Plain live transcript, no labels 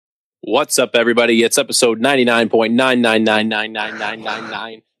What's up, everybody? It's episode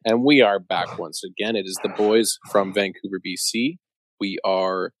 99.999999999, and we are back once again. It is the boys from Vancouver, BC. We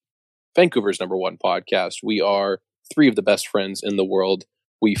are Vancouver's #1 podcast. We are three of the best friends in the world.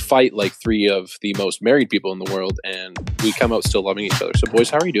 We fight like three of the most married people in the world, and we come out still loving each other. So, boys,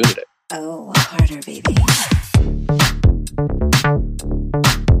 how are you doing today? Oh, harder, baby.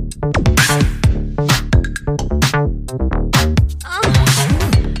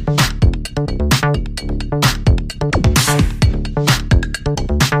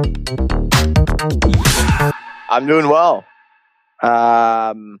 I'm doing well.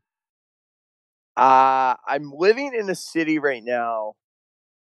 I'm living in a city right now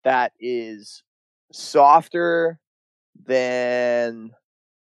that is softer than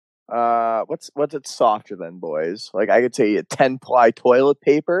what's it softer than, boys? Like I could say a 10-ply toilet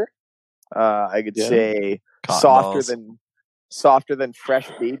paper. I could say softer than fresh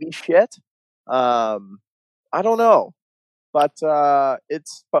baby shit. I don't know, but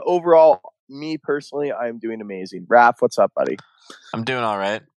overall, me personally, I'm doing amazing. Raph, what's up, buddy? I'm doing all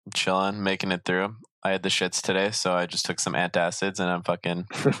right. I'm chilling, making it through. I had the shits today, so I just took some antacids and I'm fucking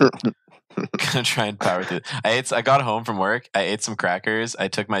gonna try and power through. I got home from work. I ate some crackers. I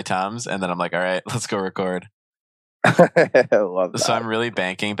took my Tums, and then I'm like, all right, let's go record. I love that. So I'm really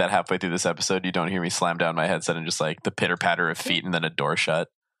banking that halfway through this episode, you don't hear me slam down my headset and just like the pitter patter of feet and then a door shut.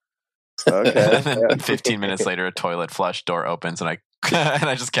 Okay. And then 15 minutes later, a toilet flush, door opens, and I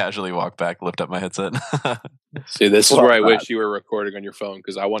just casually walk back, lift up my headset. See, this is where I wish you were recording on your phone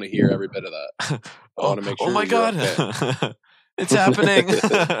because I want to hear every bit of that. I want to make sure. Oh my god, okay. It's happening!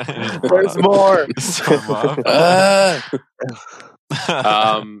 There's more.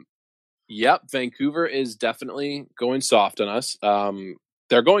 Yep, Vancouver is definitely going soft on us.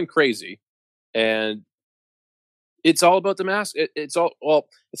 They're going crazy, and it's all about the mask. It's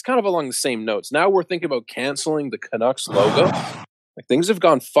kind of along the same notes. Now we're thinking about canceling the Canucks logo. Like things have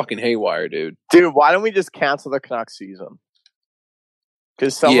gone fucking haywire, dude. Dude, why don't we just cancel the Canucks season?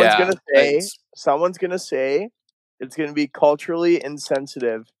 Because someone's gonna say it's gonna be culturally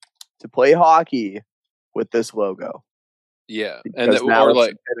insensitive to play hockey with this logo. Yeah, because and now it's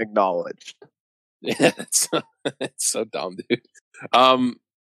been acknowledged. Yeah, it's so dumb, dude.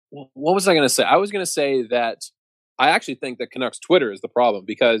 What was I gonna say? I was gonna say that I actually think that Canucks Twitter is the problem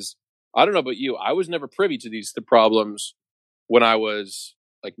because I don't know about you, I was never privy to these problems when I was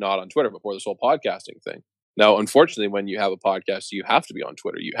like not on Twitter before this whole podcasting thing. Now, unfortunately, when you have a podcast, you have to be on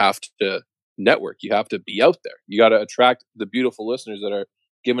Twitter. You have to network. You have to be out there. You got to attract the beautiful listeners that are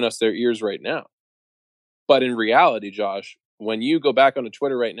giving us their ears right now. But in reality, Josh, when you go back onto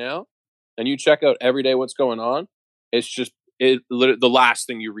Twitter right now and you check out every day what's going on, it's just the last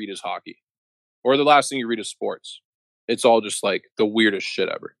thing you read is hockey, or the last thing you read is sports. It's all just like the weirdest shit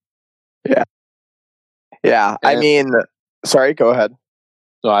ever. Yeah. Yeah. I mean, sorry, go ahead.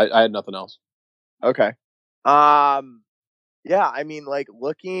 No, I had nothing else. Okay. Yeah, I mean,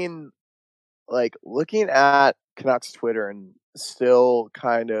 looking at Canucks Twitter and still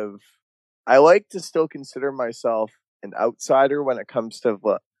kind of, I like to still consider myself an outsider when it comes to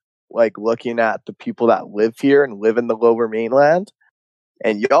looking at the people that live here and live in the Lower Mainland.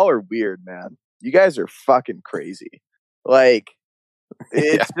 And y'all are weird, man. You guys are fucking crazy.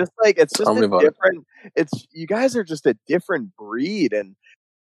 It's just a different. You guys are just a different breed, and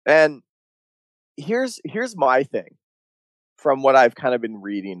here's my thing from what I've kind of been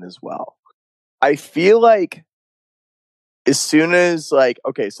reading as well. I feel like as soon as so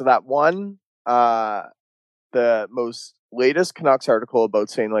that one the most latest Canucks article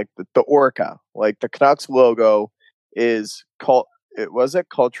about saying the Orca, the Canucks logo is called. Was it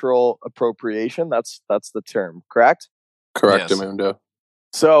cultural appropriation? That's the term, correct? Correct, yes. Amundo.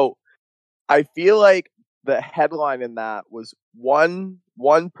 So I feel like the headline in that was one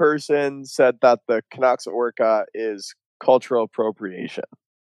person said that the Canucks Orca is cultural appropriation.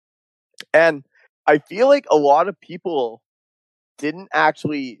 And I feel like a lot of people didn't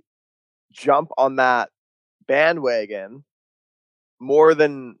actually jump on that bandwagon more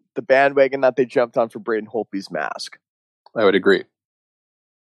than the bandwagon that they jumped on for Braden Holtby's mask. I would agree.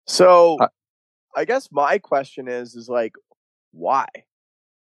 So I guess my question is why?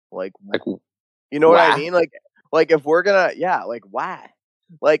 You know what I mean? If we're gonna, why?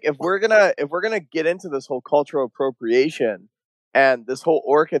 If we're gonna get into this whole cultural appropriation and this whole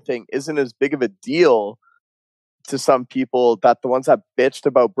Orca thing isn't as big of a deal to some people that the ones that bitched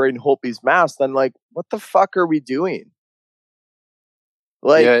about Braden Holtby's mask, then what the fuck are we doing?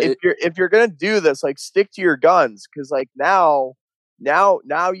 If you're gonna do this, stick to your guns, because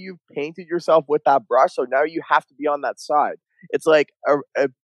now you've painted yourself with that brush, so now you have to be on that side. It's like a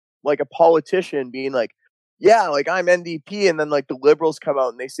like a politician being like, yeah, like I'm NDP, and then like the Liberals come out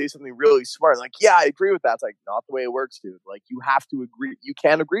and they say something really smart, like, yeah, I agree with that. It's like not the way it works, dude. Like you have to agree. You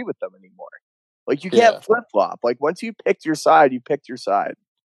can't agree with them anymore. Like you can't flip flop. Like once you picked your side, you picked your side.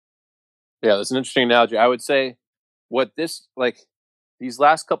 Yeah, that's an interesting analogy. I would say what this like these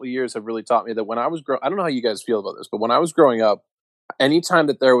last couple of years have really taught me that when I was I don't know how you guys feel about this, but when I was growing up, anytime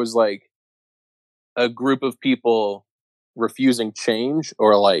that there was like a group of people refusing change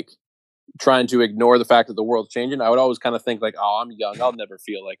or like trying to ignore the fact that the world's changing, I would always kind of think like, oh, I'm young, I'll never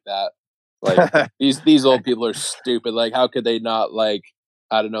feel like that. Like these old people are stupid. Like how could they not like,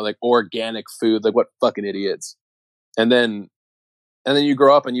 I don't know, like organic food? Like what fucking idiots. And then you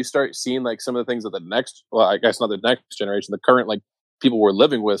grow up and you start seeing like some of the things that the next, well, I guess not the next generation, the current like people we're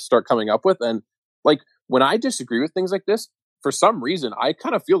living with start coming up with. And like when I disagree with things like this, for some reason, I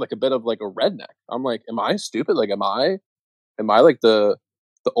kind of feel like a bit of like a redneck. I'm like, am I stupid? Like, am I like the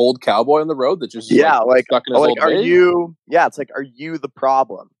old cowboy on the road that just like stuck in his old are days? you? Yeah, it's like, are you the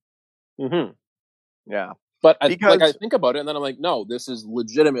problem? Mm-hmm. Yeah, but I think about it, and then I'm like, no, this is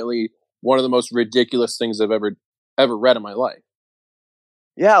legitimately one of the most ridiculous things I've ever read in my life.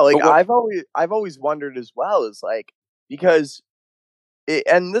 Yeah, like I've always wondered as well, is like, because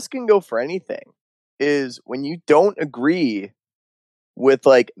and this can go for anything, is when you don't agree with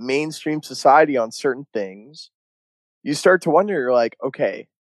like mainstream society on certain things, you start to wonder, you're like, okay,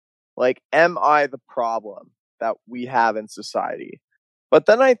 like, am I the problem that we have in society? But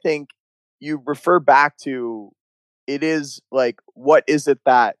then I think you refer back to, it is like, what is it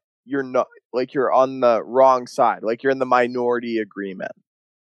that you're not, like you're on the wrong side, like you're in the minority agreement.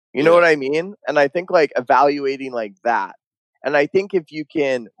 You know what I mean? And I think like evaluating like that. And I think if you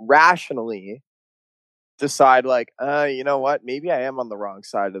can rationally decide like, you know what, maybe I am on the wrong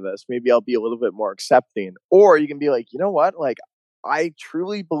side of this. Maybe I'll be a little bit more accepting. Or you can be like, you know what, like I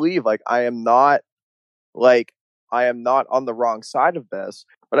truly believe like I am not on the wrong side of this.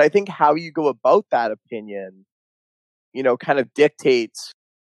 But I think how you go about that opinion, you know, kind of dictates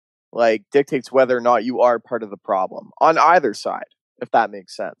whether or not you are part of the problem on either side, if that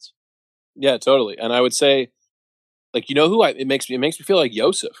makes sense. Yeah, totally. And I would say, like, you know who it makes me feel like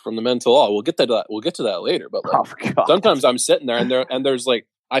Yosef from the Mental Law. We'll get to that later. But like, sometimes I'm sitting there and there's like,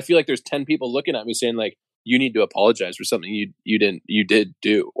 I feel like there's 10 people looking at me saying like, you need to apologize for something you did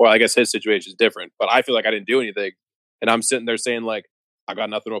do. Or I guess his situation is different, but I feel like I didn't do anything, and I'm sitting there saying like, I got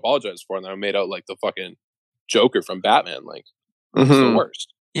nothing to apologize for, and then I made out like the fucking Joker from Batman. Like, it's the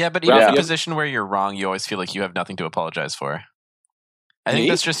worst. Yeah, but even in a position where you're wrong, you always feel like you have nothing to apologize for. I think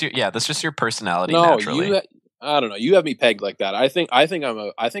that's just your personality. No, naturally. I don't know. You have me pegged like that. I think I'm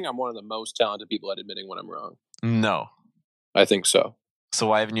one of the most talented people at admitting when I'm wrong. No, I think so. So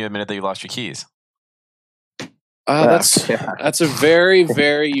why haven't you admitted that you lost your keys? That's a very,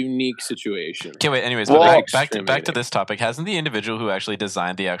 very unique situation. Okay, wait. Anyways, back to this topic. Hasn't the individual who actually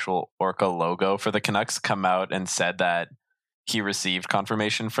designed the actual Orca logo for the Canucks come out and said that he received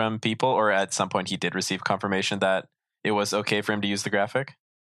confirmation from people, or at some point he did receive confirmation that it was okay for him to use the graphic?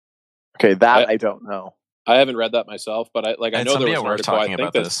 Okay, I don't know. I haven't read that myself, but I know there was an article. Talking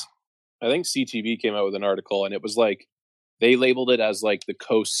about this. I think CTV came out with an article, and it was like they labeled it as like the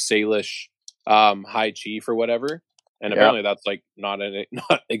Coast Salish High Chief or whatever, and apparently that's like not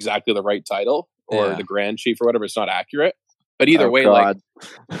exactly the right title, or the Grand Chief or whatever. It's not accurate. But either way, like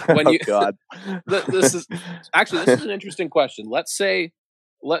when you this is an interesting question. Let's say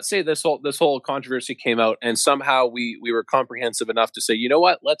this whole controversy came out, and somehow we were comprehensive enough to say, you know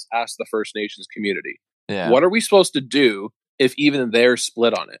what? Let's ask the First Nations community. Yeah. What are we supposed to do if even they're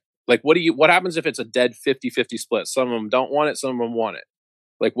split on it? Like, what happens if it's a dead 50-50 split? Some of them don't want it, some of them want it.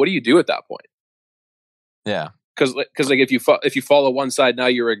 Like, what do you do at that point? Yeah, because like if you follow one side, now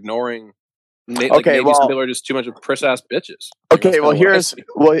you're ignoring. Maybe some people are just too much of priss ass bitches. Okay, well here's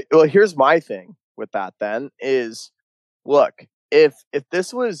my thing with that. Then is, look, if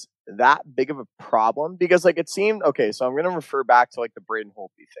this was that big of a problem, because like it seemed, okay, so I'm gonna refer back to like the Braden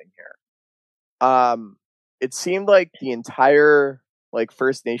Holtby thing here. It seemed like the entire like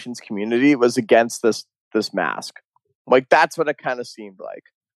First Nations community was against this mask. Like that's what it kind of seemed like.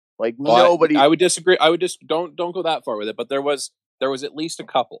 Like nobody. I would disagree. I would just don't go that far with it. But there was at least a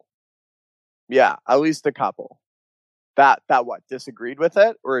couple. Yeah, at least a couple. That what, disagreed with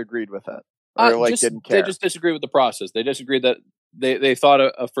it or agreed with it, or didn't care. They just disagreed with the process. They disagreed that they thought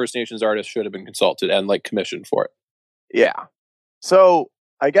a First Nations artist should have been consulted and like commissioned for it. Yeah. So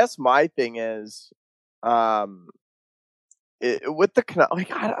I guess my thing is, with the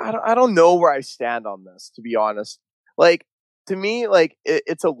like, I don't know where I stand on this, to be honest. Like, to me, like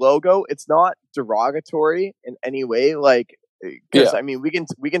it's a logo. It's not derogatory in any way. Like Because I mean,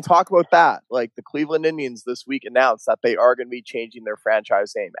 we can talk about that. Like the Cleveland Indians this week announced that they are going to be changing their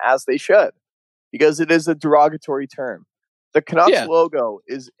franchise name, as they should, because it is a derogatory term. The Canucks logo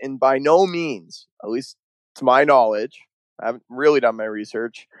is in by no means, at least to my knowledge, I haven't really done my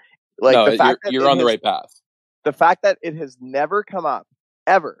research. Like no, the fact that you're on the right path. The fact that it has never come up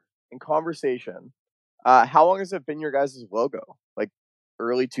ever in conversation. How long has it been your guys' logo? Like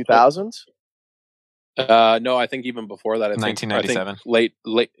early 2000s? No, I think even before that. I think 1997. Late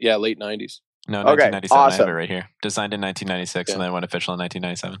 90s. No, Okay, 1997. awesome. I have it right here. Designed in 1996 and then went official in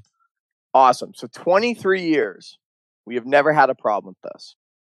 1997. Awesome. So 23 years, we have never had a problem with this.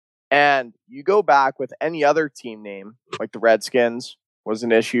 And you go back with any other team name, like the Redskins was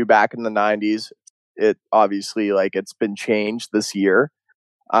an issue back in the 90s. It obviously, like, it's been changed this year.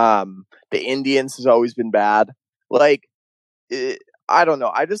 The Indians has always been bad. Like, I don't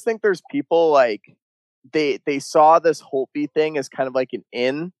know. I just think there's people like they saw this Holtby thing as kind of like an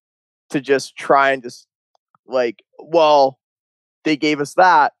in to just try and just like, well, they gave us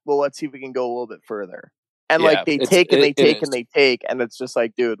that. Well, let's see if we can go a little bit further. And like they take and they take and they take, and it's just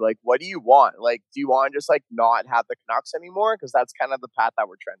like, dude, like, what do you want? Like, do you want to just like not have the Canucks anymore? Because that's kind of the path that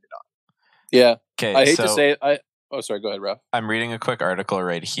we're trending on. Yeah. Okay. I hate to say it. Sorry. Go ahead, Ralph. I'm reading a quick article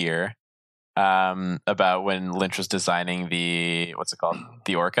right here about when Lynch was designing the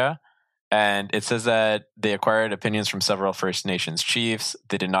Orca. And it says that they acquired opinions from several First Nations chiefs.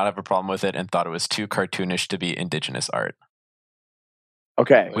 They did not have a problem with it and thought it was too cartoonish to be Indigenous art.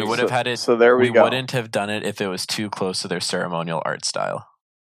 Okay. We would have had it. So there we go. Wouldn't have done it if it was too close to their ceremonial art style.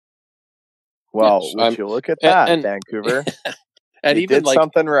 Well, would you look at that, Vancouver? And you even did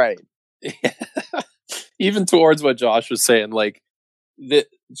something right. Even towards what Josh was saying, like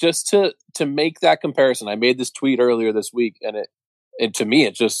just to make that comparison, I made this tweet earlier this week, and to me,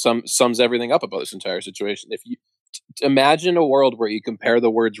 it just sums everything up about this entire situation. If you imagine a world where you compare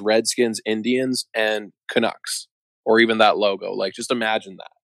the words Redskins, Indians, and Canucks, or even that logo, like just imagine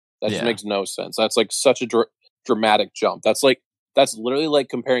that. That just makes no sense. That's like such a dramatic jump. That's literally like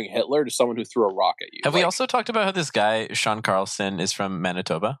comparing Hitler to someone who threw a rock at you. Have we also talked about how this guy, Sean Carlson, is from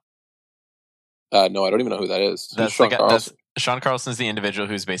Manitoba? No, I don't even know who that is. That's Sean Carlson. Sean Carlson is the individual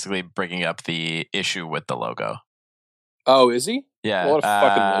who's basically bringing up the issue with the logo. Oh, is he? Yeah. What a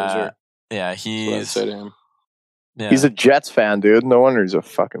fucking loser. Yeah, he's a Jets fan, dude. No wonder he's a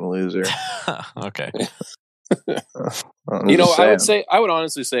fucking loser. Okay. I would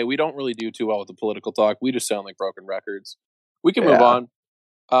honestly say we don't really do too well with the political talk. We just sound like broken records. We can move on.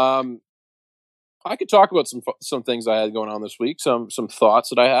 I could talk about some things I had going on this week, some thoughts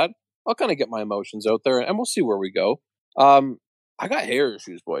that I had. I'll kind of get my emotions out there, and we'll see where we go. I got hair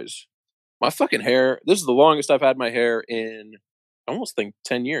issues, boys. My fucking hair. This is the longest I've had my hair in, I almost think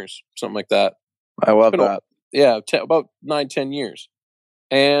 10 years, something like that. I love that. About 9-10 years,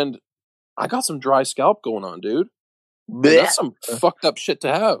 and I got some dry scalp going on, dude. That's some fucked up shit to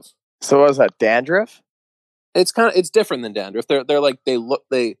have. So what is that, dandruff? It's different than dandruff. They're like they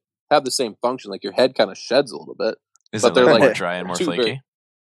have the same function. Like your head kind of sheds a little bit. Is it like more dry and more flaky?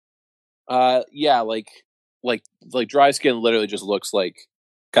 Yeah, like dry skin literally just looks like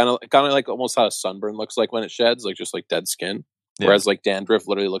kind of like almost how a sunburn looks like when it sheds, like just like dead skin. Yeah. Whereas like dandruff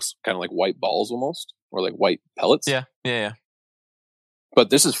literally looks kind of like white balls almost, or like white pellets. Yeah. But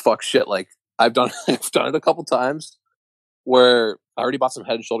this is fuck shit. Like I've done it a couple times where I already bought some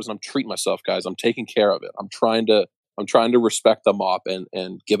Head and Shoulders and I'm treating myself, guys. I'm taking care of it. I'm trying to respect the mop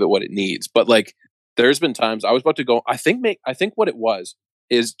and give it what it needs. But like there's been times I was about to go, I think what it was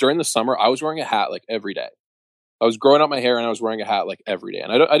is during the summer I was wearing a hat like every day. I was growing out my hair and I was wearing a hat like every day.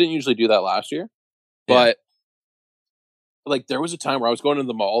 And I didn't usually do that last year. But like there was a time where I was going to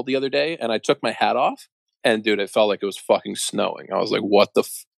the mall the other day and I took my hat off and dude, it felt like it was fucking snowing. I was like, what the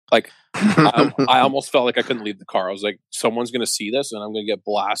I almost felt like I couldn't leave the car. I was like, someone's going to see this and I'm going to get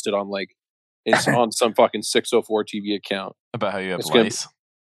blasted on like, it's on some fucking 604 TV account. About how you have lice.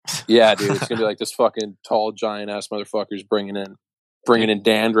 Yeah, dude. It's going to be like this fucking tall, giant ass motherfuckers bringing in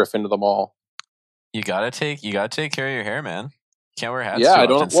dandruff into the mall. You gotta take care of your hair, man. You can't wear hats too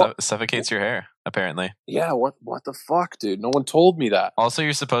often. Suffocates your hair, apparently. Yeah, what the fuck, dude? No one told me that. Also,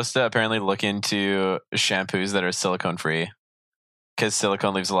 you're supposed to apparently look into shampoos that are silicone free, because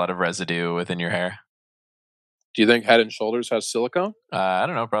silicone leaves a lot of residue within your hair. Do you think Head and Shoulders has silicone? I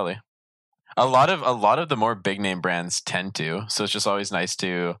don't know, probably. A lot of the more big name brands tend to, so it's just always nice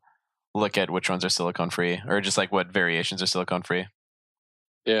to look at which ones are silicone free, or just like what variations are silicone free.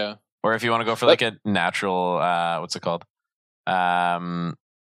 Yeah. Or if you want to go for like a natural, what's it called?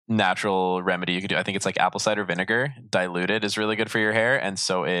 Natural remedy you could do. I think it's like apple cider vinegar diluted is really good for your hair, and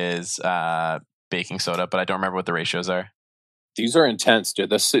so is baking soda. But I don't remember what the ratios are. These are intense, dude.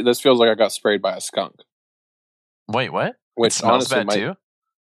 This feels like I got sprayed by a skunk. Wait, what? Which It smells honestly bad might. too?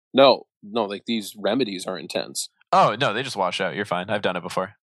 No, like these remedies are intense. Oh no, they just wash out. You're fine. I've done it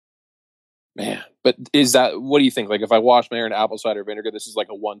before. Man, but is that, what do you think? Like if I wash my hair in apple cider vinegar, this is like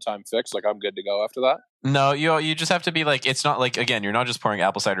a one-time fix? Like I'm good to go after that? No, you just have to be like, it's not like, again, you're not just pouring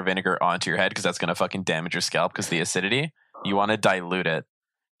apple cider vinegar onto your head because that's going to fucking damage your scalp because the acidity. You want to dilute it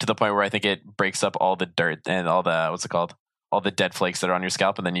to the point where I think it breaks up all the dirt and all the, what's it called? All the dead flakes that are on your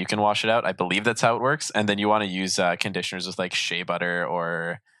scalp, and then you can wash it out. I believe that's how it works. And then you want to use conditioners with like shea butter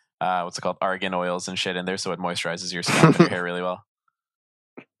or what's it called? Argan oils and shit in there so it moisturizes your scalp and your hair really well.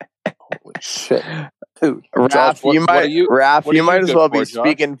 Holy shit. Dude, Raph, Josh, you might as good well for, be Josh?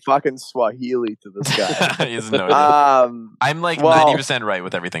 speaking fucking Swahili to this guy. He has no idea. um, I'm like well- 90% right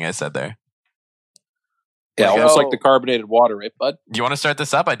with everything I said there. Yeah, So- almost like the carbonated water, right, bud? Do you want to start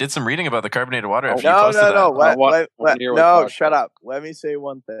this up? I did some reading about the carbonated water after you no, posted that. Let, want to hear what no, Josh shut said. up. Let me say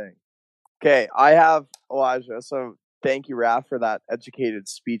one thing. Okay, I have Elijah. So thank you, Raph, for that educated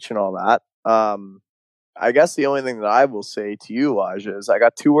speech and all that. I guess the only thing that I will say to you, Elijah, is I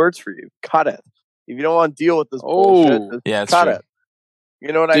got 2 words for you. Cut it. If you don't want to deal with this bullshit, just Yeah, it's cut true. it.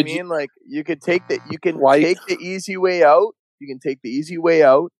 You know what I Did you- mean? Like you could take the Why- take the easy way out. You can take the easy way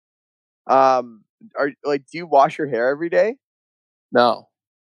out. Do you wash your hair every day? No.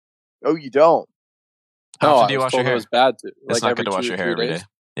 Oh, you don't. How No, often I do you was wash told your hair? it was bad to. It's like not every good to wash 2 your or hair 3 every days. day.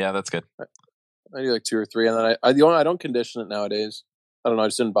 Yeah, that's good. I do like 2 or 3, and then I don't condition it nowadays. I don't know. I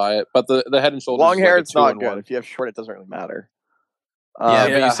just didn't buy it. But the Head and Shoulders Long is hair, like a it's not 2-in-1. good. If you have short, it doesn't really matter. Yeah,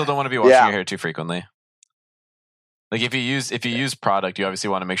 but yeah. you still don't want to be washing Yeah. your hair too frequently. Like if you use product, you obviously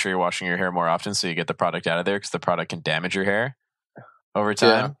want to make sure you're washing your hair more often so you get the product out of there because the product can damage your hair over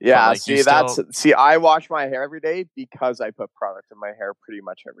time. Yeah, But, like, see, I wash my hair every day because I put product in my hair pretty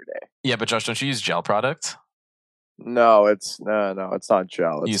much every day. yeah, but Josh, don't you use gel product? No, it's not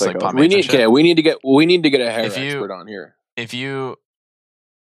gel. It's Use, like, like, a, pomade. we need to get a hair If you- expert on here. If you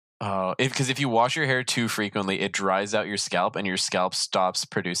because if you wash your hair too frequently, it dries out your scalp and your scalp stops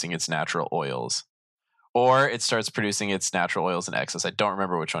producing its natural oils. Or it starts producing its natural oils in excess. I don't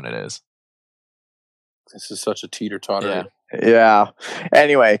remember which one it is. This is such a teeter-totter. Yeah. yeah.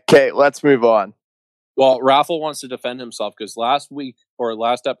 Anyway, okay, let's move on. Well, Raffle wants to defend himself because last week or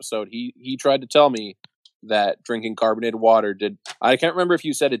last episode, he tried to tell me that drinking carbonated water I can't remember if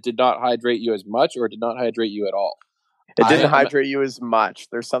you said it did not hydrate you as much or it did not hydrate you at all. It didn't I'm- hydrate you as much.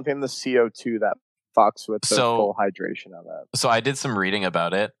 There's something in the CO2 that fucks with the So- full hydration of it. So I did some reading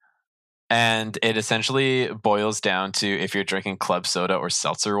about it, and it essentially boils down to if you're drinking club soda or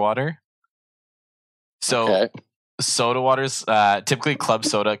seltzer water. So Okay. soda waters, typically club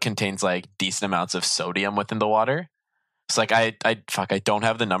soda contains like decent amounts of sodium within the water. So like I don't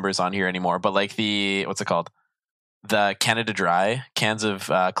have the numbers on here anymore, but like what's it called? The Canada Dry cans of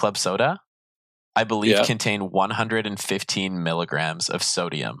club soda, I believe Yeah. contain 115 milligrams of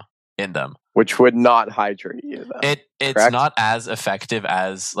sodium in them. Which would not hydrate you then. It's correct? not as effective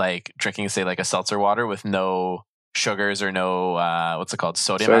as like drinking, say, like a seltzer water with no sugars or no what's it called,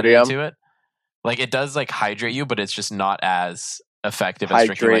 sodium added Sodium. into it. Like it does like hydrate you, but it's just not as effective as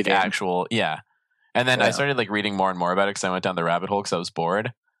drinking like Hydrating. actual. Yeah. And then I Yeah. started like reading more and more about it because I went down the rabbit hole because I was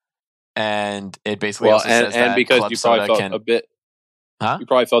bored. And it basically Well, also says and that because club you probably soda felt can. a bit, Huh? you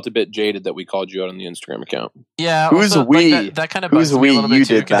probably felt a bit jaded that we called you out on the Instagram account. Yeah, Who's also, we? Like, that kind of Who's bugs me we? a little You bit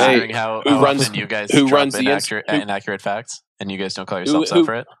too, did that. considering how Who runs- often you guys who drop runs the inaccurate facts, and you guys don't call yourselves out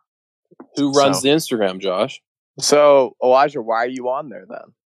for it. Who runs So- the Instagram, Josh? So, Elijah, why are you on there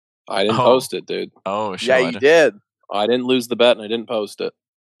then? I didn't Oh. post it, dude. Oh shit! Yeah, you did. I didn't lose the bet and I didn't post it.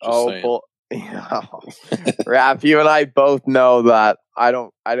 Just saying. Raph, you and I both know that I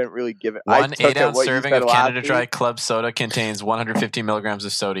didn't really give it. I One took 8-ounce what you serving said of last Canada Dry week. Club Soda contains 150 milligrams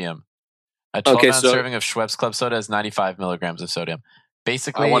of sodium. A 12-ounce Okay, so- serving of Schweppes Club Soda has 95 milligrams of sodium.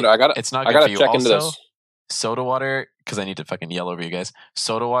 Basically, I wonder. it's not I good gotta for you. check Also, into this. soda water, because I need to fucking yell over you guys.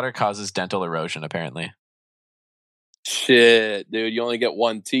 Soda water causes dental erosion, apparently. Shit, dude. You only get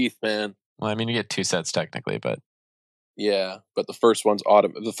one teeth, man. Well, I mean, you get 2 sets technically, but Yeah, but the first one's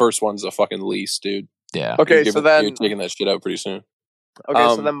The first one's a fucking lease, dude. yeah. Okay, You're so you're then taking that shit out pretty soon. so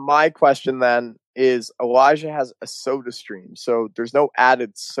um, then my question then is Elijah has a soda stream, so there's no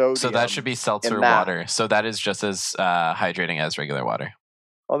added sodium. So that should be seltzer that. water. So that is just as hydrating as regular water.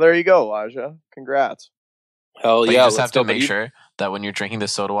 Oh, there you go, Elijah. Congrats. Hell But yeah, you just let's have to go, but make you- sure that when you're drinking the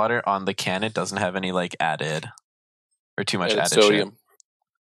soda water on the can, it doesn't have any like added or too much added added sodium. shit.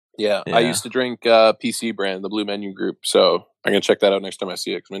 Yeah, Yeah. I used to drink PC brand, the Blue Menu Group, so I'm gonna check that out next time I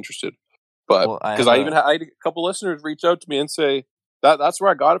see it because I'm interested. But Well, I because have I had a couple listeners reach out to me and say, That's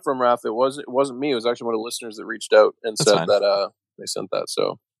where I got it from, Raph. It wasn't me. It was actually one of the listeners that reached out and That's said fine. that they sent that.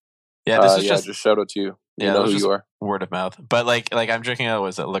 So Yeah, this is just shout out to you. You know who you are. Word of mouth. But like I'm drinking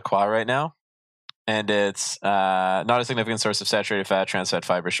La Croix right now, and it's not a significant source of saturated fat, trans fat,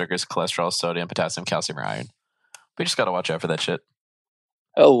 fiber, sugars, cholesterol, sodium, potassium, calcium, or iron. We just got to watch out for that shit.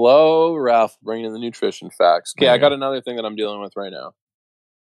 Hello, Ralph, bringing in the nutrition facts. Okay, There I you got go. another thing that I'm dealing with right now.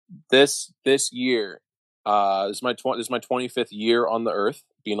 This year, this is my 25th year on the earth,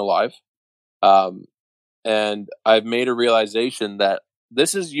 being alive, and I've made a realization that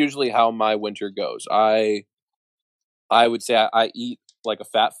this is usually how my winter goes. I would say I eat like a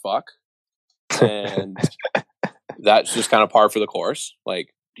fat fuck, and that's just kind of par for the course.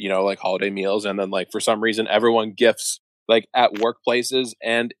 Like, you know, like holiday meals, and then like for some reason everyone gifts, like at workplaces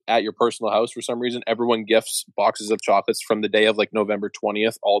and at your personal house, for some reason everyone gifts boxes of chocolates from the day of like November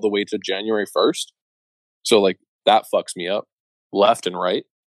 20th all the way to January 1st. So like that fucks me up left and right.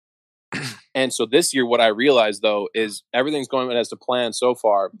 And so this year what I realized though is everything's going as to plan so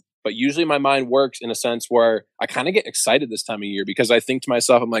far, but usually my mind works in a sense where I kind of get excited this time of year because I think to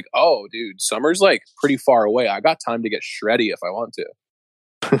myself, I'm like, oh dude, summer's like pretty far away. I got time to get shreddy if I want to.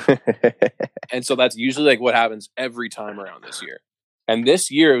 And so that's usually like what happens every time around this year. And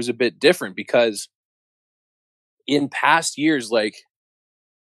this year it was a bit different because in past years, like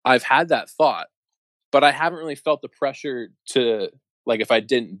I've had that thought, but I haven't really felt the pressure to, like, if I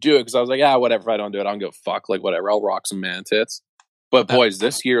didn't do it, because I was like, yeah, whatever, if I don't do it, I don't give a fuck, like whatever, I'll rock some man tits. But boys,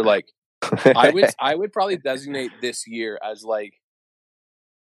 this year, like I would probably designate this year as like,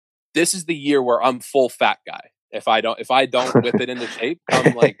 this is the year where I'm full fat guy. If I don't whip it into shape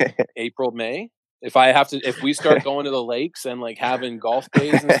come like April, May, if we start going to the lakes and like having golf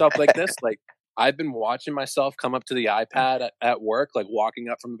days and stuff like this, like I've been watching myself come up to the iPad at work, like walking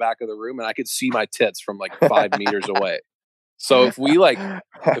up from the back of the room, and I could see my tits from like 5 meters away. So if we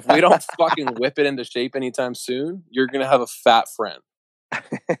don't fucking whip it into shape anytime soon, you're gonna have a fat friend.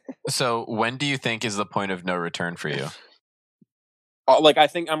 So when do you think is the point of no return for you? Like I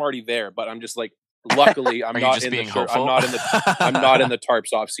think I'm already there, but I'm just like, luckily I'm not in the hopeful? I'm not in the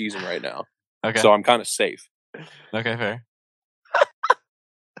tarps off season right now. Okay. So I'm kind of safe. Okay, fair.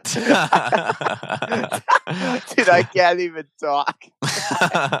 Dude, I can't even talk.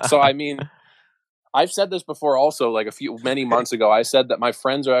 So I mean, I've said this before also, like many months ago, I said that my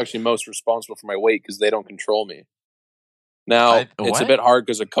friends are actually most responsible for my weight because they don't control me. Now it's a bit hard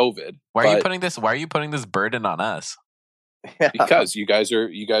because of COVID. Why are you putting this burden on us? Because you guys are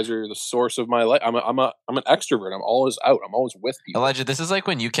the source of my life. I'm an extrovert. I'm always out. I'm always with people. Elijah, this is like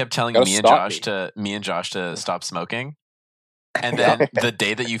when you kept telling me and Josh to stop smoking, and then the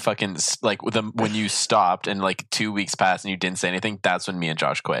day that you fucking when you stopped and like 2 weeks passed and you didn't say anything, that's when me and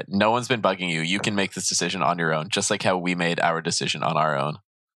Josh quit. No one's been bugging you. You can make this decision on your own, just like how we made our decision on our own.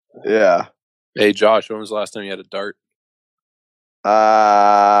 Yeah. Hey Josh, when was the last time you had a dart?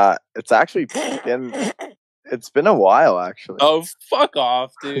 It's actually been a while, actually. Oh, fuck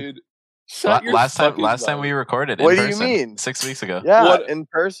off, dude. Last time we recorded. What do you mean? 6 weeks ago. Yeah, in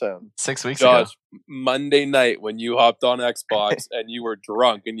person. 6 weeks Josh, ago. Monday night when you hopped on Xbox and you were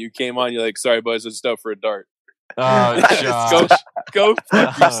drunk and you came on, you're like, sorry boys, it's stuff for a dart. Oh, Josh. go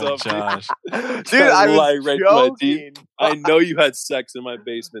fuck yourself, Josh. Dude, I was right joking. I know you had sex in my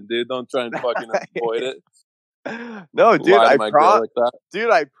basement, dude. Don't try and fucking avoid it. No, dude,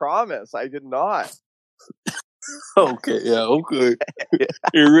 I promise I did not. Okay, yeah, okay.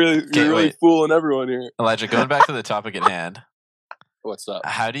 You're really fooling everyone here. Elijah, going back to the topic at hand. What's up?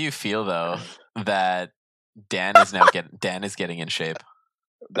 How do you feel though that Dan is getting in shape?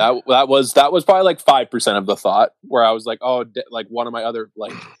 That was probably like 5% of the thought, where I was like, oh, like one of my other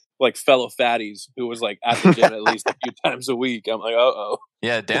like fellow fatties who was like at the gym at least a few times a week. I'm like,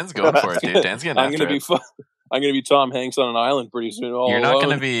 yeah, Dan's going for it, dude. Dan's getting after it. I'm gonna be Tom Hanks on an island pretty soon. You're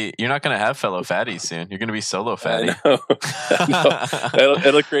not gonna have fellow fatties soon. You're gonna be solo fatty. I know.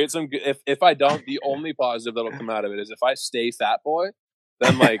 It'll create some. If I don't, the only positive that'll come out of it is if I stay fat boy,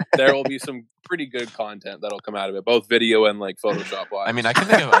 then like there will be some pretty good content that'll come out of it, both video and like Photoshop wise. I mean, I can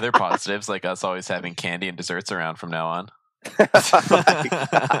think of other positives, like us always having candy and desserts around from now on.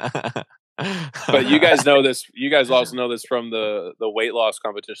 But you guys know this. You guys also know this from the weight loss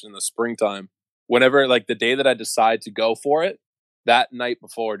competition in the springtime. Whenever, like the day that I decide to go for it, that night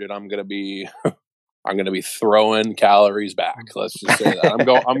before, dude, I'm gonna be throwing calories back. Let's just say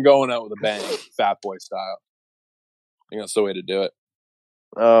that I'm going out with a bang, fat boy style. I think that's the way to do it.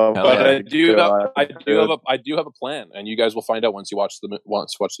 Oh, but yeah. I do have a plan, and you guys will find out once watch the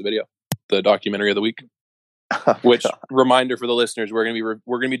video, the documentary of the week. Which reminder for the listeners, we're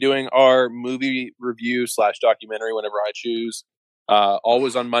gonna be doing our movie review / documentary whenever I choose.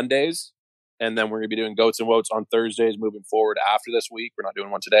 always on Mondays. And then we're going to be doing Goats and Woats on Thursdays moving forward after this week. We're not doing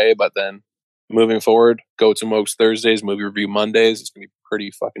one today, but then moving forward, Goats and Woats Thursdays, movie review Mondays. It's going to be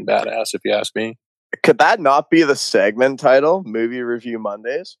pretty fucking badass if you ask me. Could that not be the segment title? Movie Review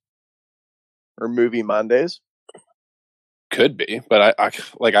Mondays? Or Movie Mondays? Could be, but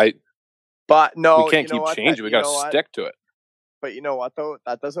But no, we can't keep changing. We got to stick to it. But you know what, though?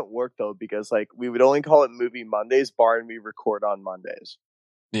 That doesn't work, though, because like we would only call it Movie Mondays, barring we record on Mondays.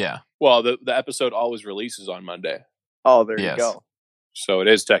 Yeah. Well, the episode always releases on Monday. Oh, there you go. So it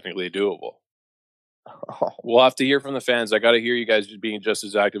is technically doable. Oh. We'll have to hear from the fans. I got to hear you guys being just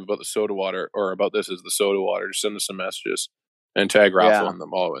as active about the soda water or about this as the soda water. Just send us some messages and tag Raffle on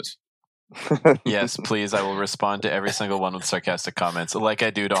them always. Yes, please. I will respond to every single one with sarcastic comments, like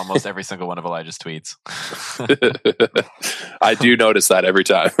I do to almost every single one of Elijah's tweets. I do notice that every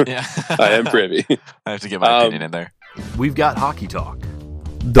time. Yeah. I am privy. I have to get my opinion in there. We've got Hockey Talk.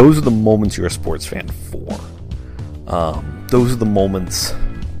 Those are the moments you're a sports fan for. Those are the moments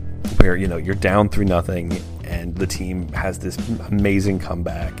where, you know, you're down 3-0 and the team has this amazing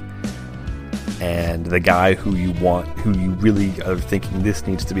comeback, and the guy who you really are thinking this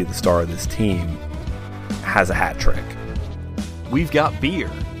needs to be the star of this team has a hat trick. We've got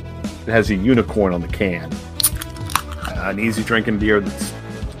beer. It has a unicorn on the can. An easy drinking beer that's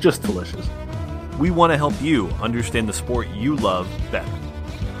just delicious. We want to help you understand the sport you love better.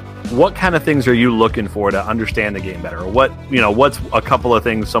 What kind of things are you looking for to understand the game better? Or what's a couple of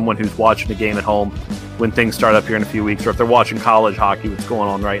things someone who's watching the game at home when things start up here in a few weeks, or if they're watching college hockey, what's going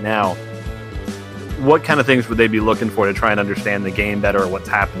on right now? What kind of things would they be looking for to try and understand the game better, or what's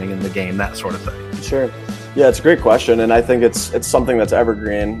happening in the game, that sort of thing? Sure. Yeah, it's a great question, and I think it's something that's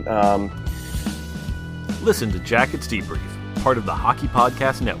evergreen. Listen to Jackets Debrief, part of the Hockey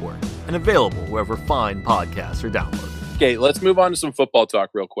Podcast Network, and available wherever fine podcasts are downloaded. Okay, let's move on to some football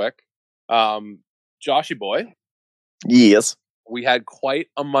talk real quick. Joshy boy. Yes. We had quite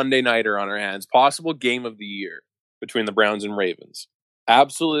a Monday nighter on our hands. Possible game of the year between the Browns and Ravens.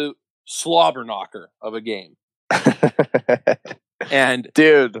 Absolute slobber knocker of a game. And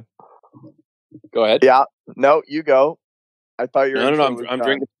dude, go ahead. Yeah. No, you go. I thought you were. No. I'm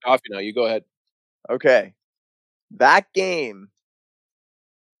drinking coffee now. You go ahead. Okay. That game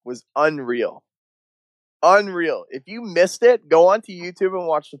was unreal. Unreal. If you missed it, go onto YouTube and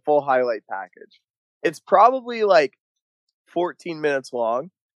watch the full highlight package. It's probably like 14 minutes long.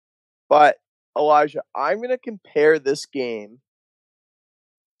 But Elijah, I'm going to compare this game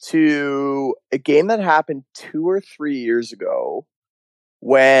to a game that happened 2 or 3 years ago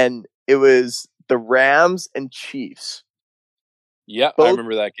when it was the Rams and Chiefs. Yeah, I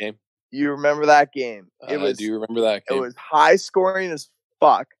remember that game. You remember that game? I do remember that game. It was high scoring as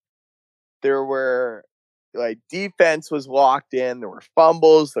fuck. There were defense was locked in. There were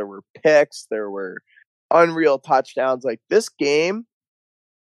fumbles. There were picks. There were unreal touchdowns. Like, this game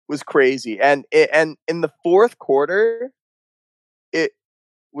was crazy. And in the fourth quarter, it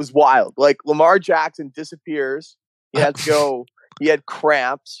was wild. Like, Lamar Jackson disappears. He had to go. He had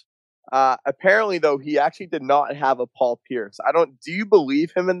cramps. Apparently, though, he actually did not have a Paul Pierce. Do you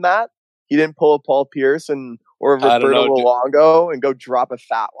believe him in that? He didn't pull a Paul Pierce or a Roberto Luongo and go drop a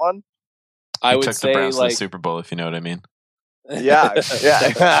fat one? I would took say the Browns to the Super Bowl, if you know what I mean. Yeah. There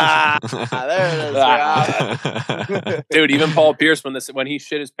it is. Dude, even Paul Pierce, when he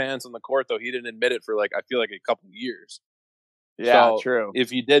shit his pants on the court, though, he didn't admit it for I feel like a couple years. Yeah, so true.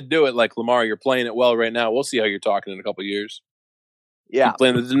 If you did do it, like Lamar, you're playing it well right now. We'll see how you're talking in a couple years. Yeah, you're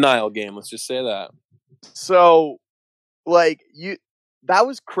playing the denial game. Let's just say that. So, that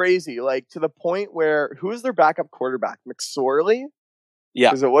was crazy. To the point where who was their backup quarterback? McSorley. Yeah,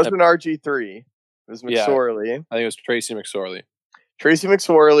 because it wasn't RG3. It was McSorley. Yeah, I think it was Tracy McSorley. Tracy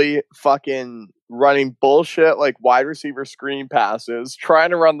McSorley fucking running bullshit wide receiver screen passes,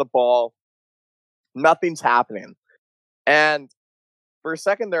 trying to run the ball. Nothing's happening. And for a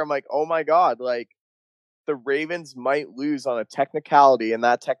second there, I'm like, oh my God, the Ravens might lose on a technicality, and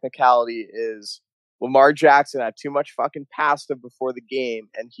that technicality is Lamar Jackson had too much fucking pasta before the game,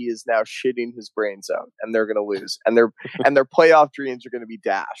 and he is now shitting his brains out, and they're going to lose, and their playoff dreams are going to be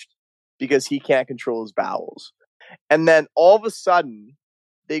dashed because he can't control his bowels. And then all of a sudden,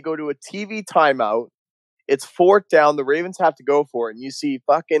 they go to a TV timeout. It's fourth down. The Ravens have to go for it, and you see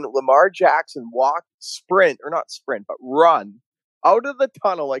fucking Lamar Jackson run out of the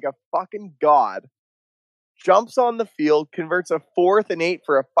tunnel like a fucking god. Jumps on the field, converts a 4th and 8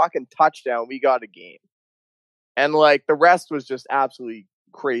 for a fucking touchdown. We got a game. And the rest was just absolutely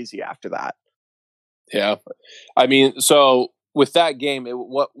crazy after that. Yeah. I mean, so with that game,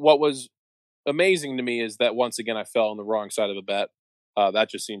 what was amazing to me is that once again I fell on the wrong side of a bet. That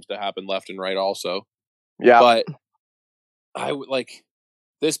just seems to happen left and right also. Yeah. But I would like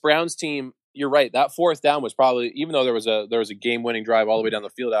this Browns team. You're right. That fourth down was probably, even though there was a game winning drive all the way down the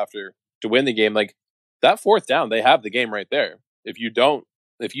field after to win the game. Like that fourth down, they have the game right there. If you don't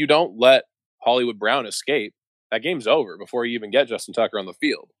let Hollywood Brown escape, that game's over before you even get Justin Tucker on the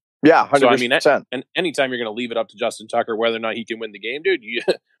field. Yeah, 100%. So I mean, and anytime you're going to leave it up to Justin Tucker whether or not he can win the game, dude, you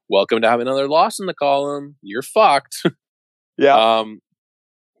welcome to have another loss in the column. You're fucked. Yeah.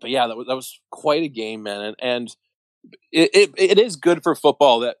 But yeah, that was quite a game, man, and it is good for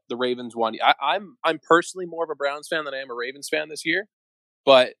football that the Ravens won. I'm personally more of a Browns fan than I am a Ravens fan this year,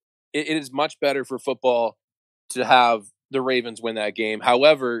 but it is much better for football to have the Ravens win that game.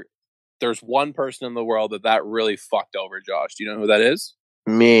 However, there's one person in the world that really fucked over, Josh. Do you know who that is?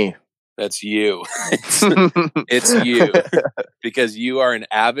 Me. That's you. It's you. Because you are an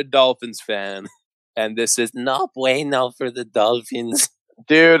avid Dolphins fan, and this is no bueno for the Dolphins.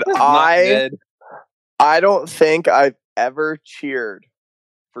 Dude, I good. don't think I've ever cheered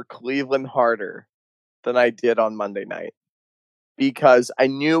for Cleveland harder than I did on Monday night because I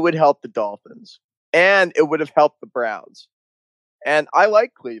knew it would help the Dolphins and it would have helped the Browns. And I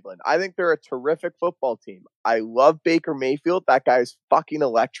like Cleveland. I think they're a terrific football team. I love Baker Mayfield. That guy's fucking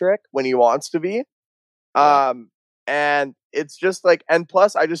electric when he wants to be. And it's just like, and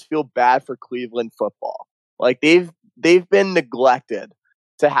plus I just feel bad for Cleveland football. Like they've been neglected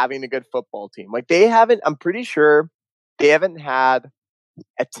to having a good football team. Like I'm pretty sure they haven't had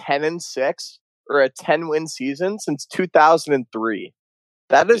a 10-6 or a 10-win season since 2003.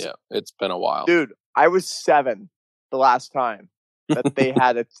 That is, it's been a while. Dude, I was 7 the last time that they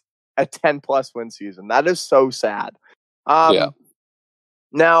had a 10+ win season. That is so sad.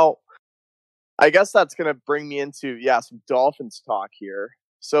 Now, I guess that's going to bring me into, some Dolphins talk here.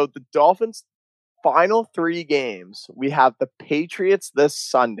 So the Dolphins final 3 games, we have the Patriots this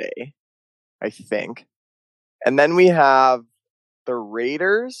Sunday, I think. And then we have the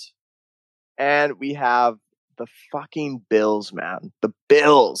Raiders and we have the fucking Bills, man. The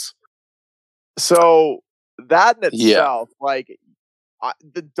Bills. So that in itself,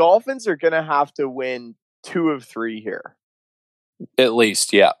 the Dolphins are going to have to win 2 of 3 here. At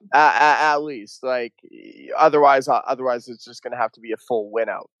least, yeah. At least. Like, otherwise it's just going to have to be a full win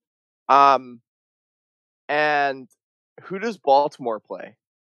out. And who does Baltimore play?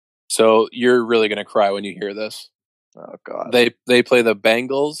 So you're really going to cry when you hear this. Oh, God. They play the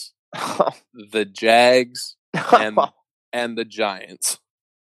Bengals, the Jags, and the Giants.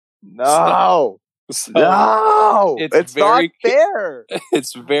 No. So no. It's not fair.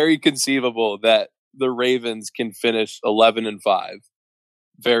 It's very conceivable that the Ravens can finish 11-5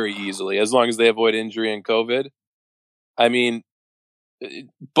 very easily, as long as they avoid injury and COVID. I mean,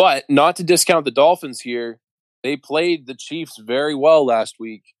 but not to discount the Dolphins here, they played the Chiefs very well last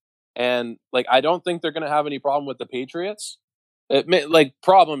week. And I don't think they're going to have any problem with the Patriots. It might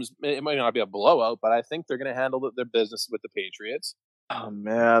not be a blowout, but I think they're going to handle their business with the Patriots. Oh,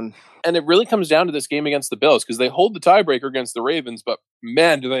 man. And it really comes down to this game against the Bills because they hold the tiebreaker against the Ravens, but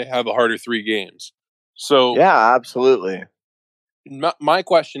man, do they have a harder 3 games. So yeah, absolutely. My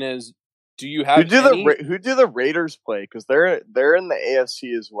question is, do you have who do the Raiders play? Because they're in the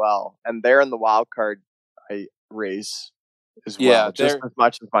AFC as well, and they're in the wild card race as well, just as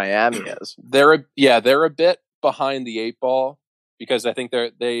much as Miami is. They're a bit behind the 8 ball because I think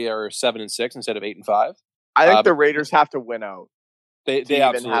they are 7-6 instead of 8-5. I think the Raiders have to win out. They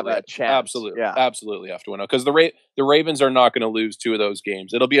absolutely have a chance. Absolutely have to win out because the Ravens are not going to lose 2 of those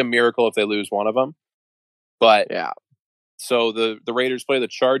games. It'll be a miracle if they lose one of them. But so the Raiders play the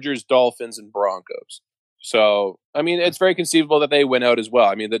Chargers, Dolphins, and Broncos. So I mean, it's very conceivable that they win out as well.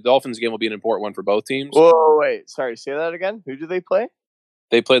 I mean, the Dolphins game will be an important one for both teams. Whoa, wait, sorry, say that again. Who do they play?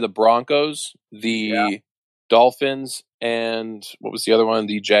 They play the Broncos, the Dolphins, and what was the other one?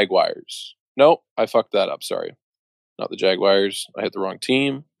 The Jaguars. Nope, I fucked that up. Sorry. Not the Jaguars. I hit the wrong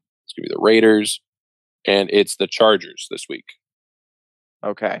team. It's going to be the Raiders. And it's the Chargers this week.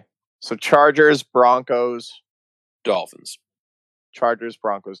 Okay. So Chargers, Broncos, Dolphins. Chargers,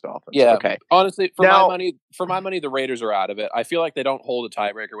 Broncos, Dolphins. Yeah. Okay. Honestly, for my money, the Raiders are out of it. I feel like they don't hold a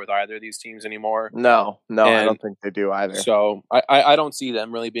tiebreaker with either of these teams anymore. No, I don't think they do either. So I don't see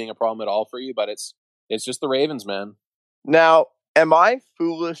them really being a problem at all for you, but it's just the Ravens, man. Now, am I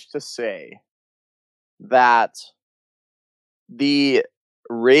foolish to say that the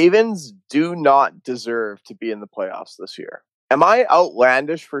Ravens do not deserve to be in the playoffs this year? Am I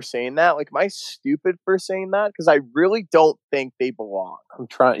outlandish for saying that? Like, am I stupid for saying that? Because I really don't think they belong. I'm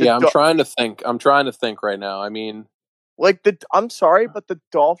trying to think. I'm trying to think right now. I mean, Like I'm sorry, but the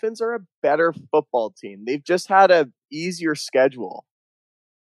Dolphins are a better football team. They've just had a easier schedule.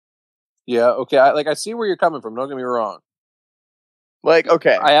 Yeah, okay. I see where you're coming from. Don't get me wrong. Like,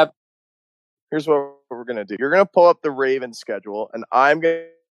 okay, I have. here's what we're gonna do. You're gonna pull up the Ravens schedule, and I'm gonna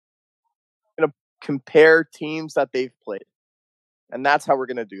compare teams that they've played, and that's how we're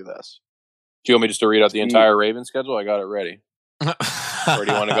gonna do this. Do you want me just to read out the entire Ravens schedule? I got it ready. Or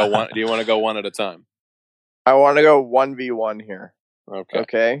do you want to go one? Do you want to go one at a time? I want to go 1v1 here.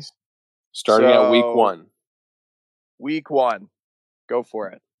 Okay. Starting at week 1. Week 1. Go for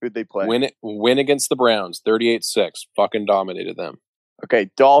it. Who'd they play? Win against the Browns, 38-6. Fucking dominated them.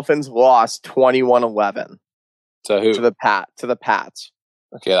 Okay, Dolphins lost 21-11. To who? To the Pats.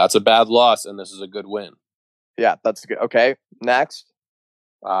 Okay, that's a bad loss, and this is a good win. Yeah, that's good. Okay, next.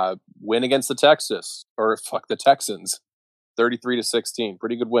 Win against the Texans, the Texans, 33-16.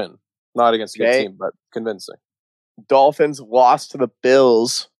 Pretty good win. Not against a good team, but convincing. Dolphins lost to the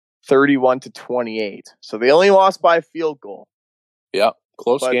Bills, 31-28. So they only lost by a field goal. Yeah,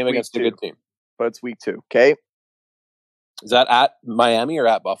 close game against a good team. But it's week 2. Okay. Is that at Miami or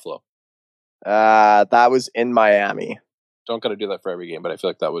at Buffalo? That was in Miami. Don't got to do that for every game, but I feel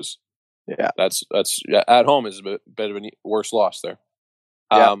like that was. Yeah. That's at home is a bit of a worse loss there.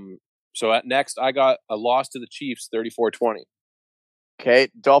 Yeah. So at next, I got a loss to the Chiefs, 34-20. Okay,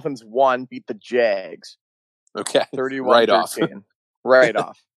 Dolphins won, beat the Jags. Okay, 31-13. right off. Right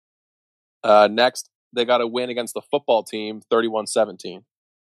off. Next, they got a win against the football team, 31-17.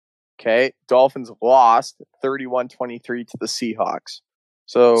 Okay, Dolphins lost 31-23 to the Seahawks.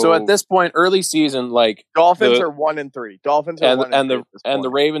 So at this point, early season, like Dolphins are 1-3. Dolphins are 1-3 and the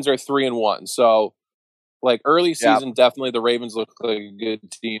Ravens are 3-1. So, like early season, definitely the Ravens look like a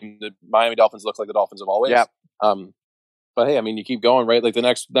good team. The Miami Dolphins look like the Dolphins of always. Yeah. But hey, I mean, you keep going, right? Like the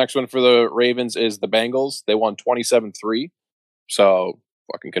next one for the Ravens is the Bengals. They won 27-3. So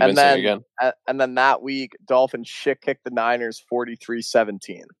fucking convincing again. And then that week, Dolphins shit kicked the Niners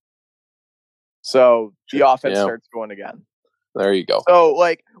 43-17. So the offense starts going again. There you go. So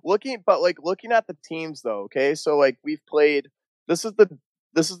looking at the teams though, okay? So like we've played this is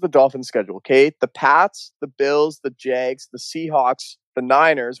the Dolphins schedule, okay? The Pats, the Bills, the Jags, the Seahawks, the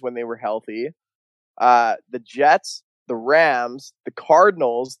Niners when they were healthy, the Jets, the Rams, the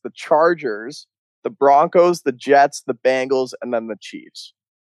Cardinals, the Chargers, the Broncos, the Jets, the Bengals, and then the Chiefs.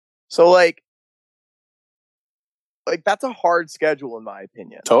 So like that's a hard schedule in my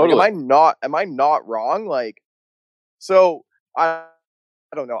opinion. Totally. Like, am I not wrong? Like, so I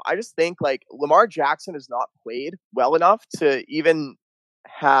don't know. I just think like Lamar Jackson has not played well enough to even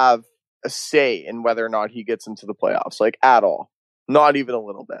have a say in whether or not he gets into the playoffs, like at all. Not even a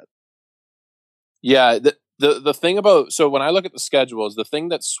little bit. Yeah, the thing about, so when I look at the schedules, the thing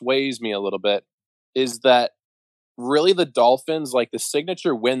that sways me a little bit is that really the Dolphins, like the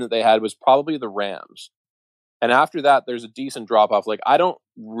signature win that they had was probably the Rams. And after that, there's a decent drop off. Like, I don't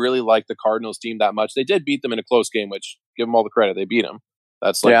really like the Cardinals team that much. They did beat them in a close game, which give them all the credit. They beat them.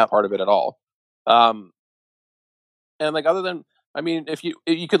 That's like part of it at all. And like, other than, I mean, if you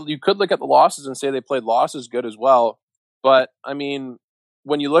could look at the losses and say they played losses good as well. But I mean,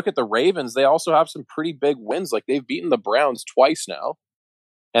 when you look at the Ravens, they also have some pretty big wins. Like they've beaten the Browns twice now,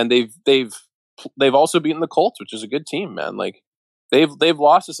 and they've also beaten the Colts, which is a good team, man. Like they've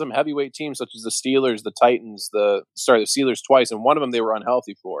lost to some heavyweight teams such as the Steelers, the Titans, the Steelers twice, and one of them they were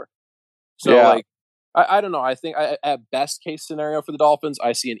unhealthy for. So like, I don't know. I think at best case scenario for the Dolphins,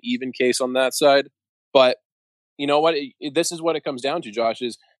 I see an even case on that side. But you know what? This is what it comes down to, Josh,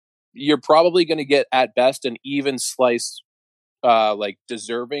 is you're probably going to get at best an even slice, like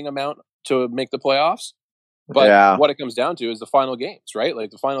deserving amount to make the playoffs. But what it comes down to is the final games, right?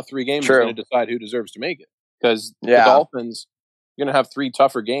 Like the final 3 games are going to decide who deserves to make it. Because the Dolphins, you're going to have 3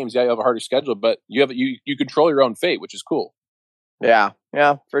 tougher games. Yeah, you have a harder schedule, but you control your own fate, which is cool. Yeah,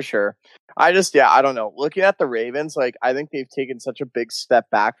 for sure. I don't know. Looking at the Ravens, like I think they've taken such a big step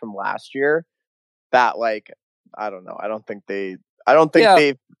back from last year that like I don't know. I don't think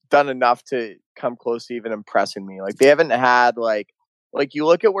they've done enough to come close to even impressing me. Like they haven't had like you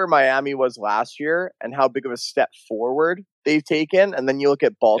look at where Miami was last year and how big of a step forward they've taken, and then you look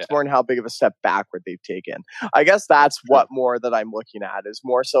at Baltimore and how big of a step backward they've taken. I guess that's what more that I'm looking at is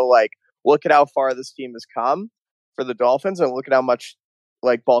more so like look at how far this team has come for the Dolphins and look at how much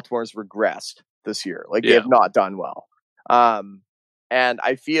like Baltimore's regressed this year. Like they have not done well. And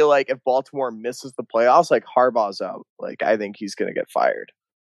I feel like if Baltimore misses the playoffs, like Harbaugh's out. Like I think he's going to get fired.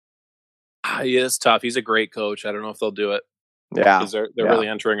 He is tough. He's a great coach. I don't know if they'll do it. Yeah, because they're really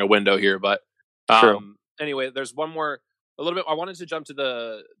entering a window here. But anyway, there's one more. A little bit. I wanted to jump to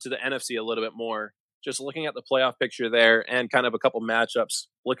the NFC a little bit more. just looking at the playoff picture there and kind of a couple matchups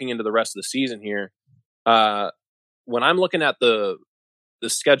looking into the rest of the season here, when I'm looking at the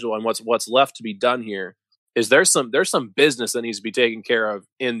schedule and what's left to be done here, is there's some business that needs to be taken care of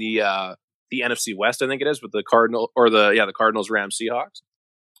in the NFC West, I think it is, with the Cardinals, Rams, Seahawks.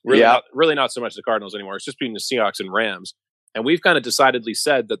 Really not so much the Cardinals anymore. It's just between the Seahawks and Rams. And we've kind of decidedly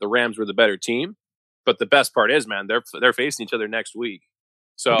said that the Rams were the better team. But the best part is, man, they're facing each other next week.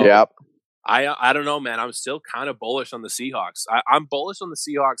 So I don't know, man. I'm still kind of bullish on the Seahawks. I'm bullish on the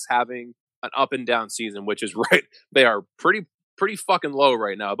Seahawks having an up and down season, which is right. They are pretty fucking low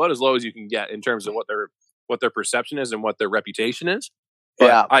right now, about as low as you can get in terms of what their perception is and what their reputation is.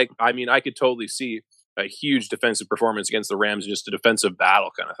 But I mean, I could totally see a huge defensive performance against the Rams, just a defensive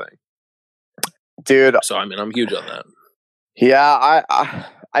battle kind of thing, dude. So I mean, I'm huge on that. Yeah,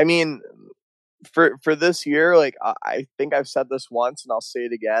 I mean, for this year, like I think I've said this once and I'll say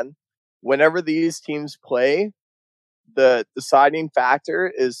it again. Whenever these teams play, the deciding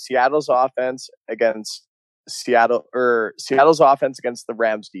factor is Seattle's offense against Seattle's offense against the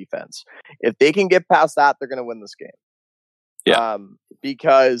Rams defense. If they can get past that, they're going to win this game. Yeah.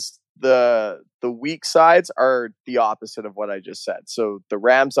 Because the weak sides are the opposite of what I just said. So the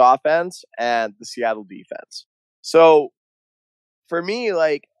Rams offense and the Seattle defense. So for me,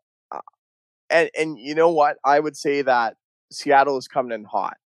 like, and you know what? I would say that Seattle is coming in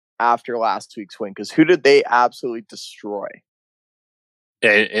hot after last week's win, because who did they absolutely destroy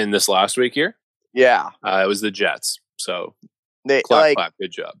in this last week here? Yeah, it was the Jets. So they clap,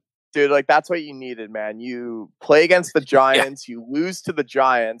 good job, dude. Like, that's what you needed, man. You play against the Giants, you lose to the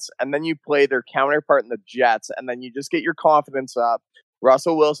Giants, and then you play their counterpart in the Jets, and then you just get your confidence up.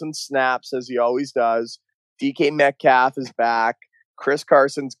 Russell Wilson snaps as he always does. DK Metcalf is back. Chris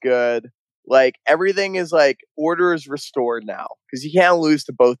Carson's good. Like, everything is like, order is restored now, because you can't lose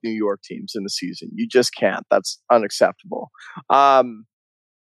to both New York teams in the season. You just can't. That's unacceptable.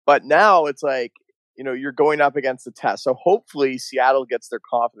 But now it's like, you know, you're going up against the test. So hopefully Seattle gets their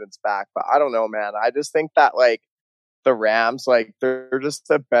confidence back. But I don't know, man. I just think that, like, the Rams, like, they're just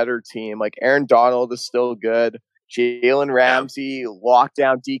a better team. Like, Aaron Donald is still good. Jalen Ramsey,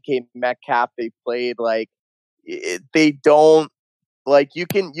 lockdown DK Metcalf, they played like they don't. Like, you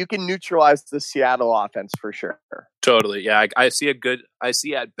can neutralize the Seattle offense for sure. Totally. Yeah. I see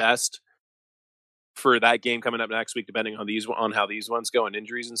at best for that game coming up next week, depending on how these ones go and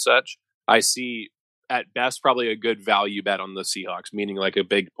injuries and such, I see at best probably a good value bet on the Seahawks, meaning like a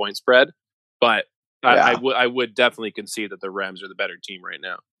big point spread. But I would definitely concede that the Rams are the better team right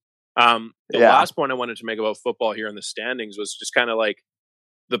now. The last point I wanted to make about football here in the standings was just kind of like,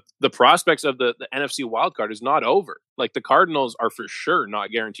 the prospects of the NFC wildcard is not over. Like, the Cardinals are for sure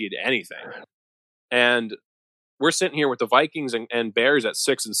not guaranteed anything. And we're sitting here with the Vikings and Bears at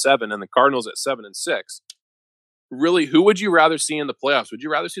 6-7 and the Cardinals at 7-6. Really, who would you rather see in the playoffs? Would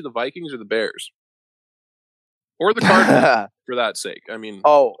you rather see the Vikings or the Bears? Or the Cardinals, for that sake? I mean,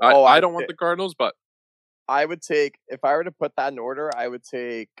 I don't want the Cardinals, but I would take, if I were to put that in order, I would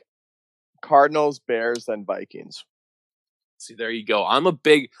take Cardinals, Bears, then Vikings. See, there you go. I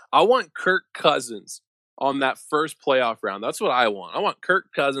want Kirk Cousins on that first playoff round. That's what I want. I want Kirk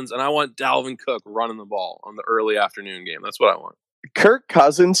Cousins and I want Dalvin Cook running the ball on the early afternoon game. That's what I want. Kirk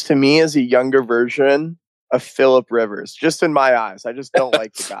Cousins to me is a younger version of Phillip Rivers, just in my eyes. I just don't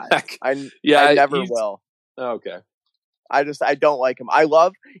like the guy. I never will. Okay. I don't like him.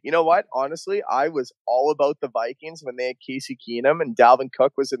 You know what? Honestly, I was all about the Vikings when they had Casey Keenum and Dalvin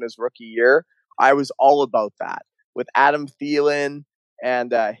Cook was in his rookie year. I was all about that. With Adam Thielen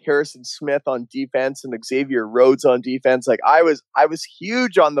and Harrison Smith on defense and Xavier Rhodes on defense. Like, I was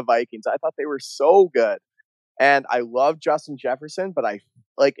huge on the Vikings. I thought they were so good. And I love Justin Jefferson, but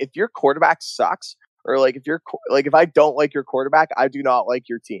if your quarterback sucks, or if I don't like your quarterback, I do not like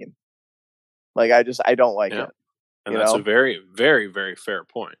your team. Like, I don't like it. And that's a very, very, very fair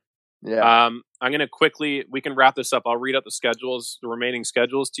point. Yeah. I'm going to we can wrap this up. I'll read out the remaining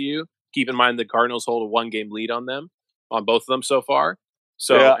schedules to you. Keep in mind the Cardinals hold a 1-game lead on both of them so far.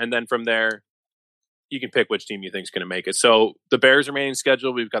 So, and then from there, you can pick which team you think is going to make it. So the Bears remaining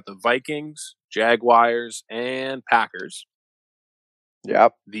schedule, we've got the Vikings, Jaguars, and Packers.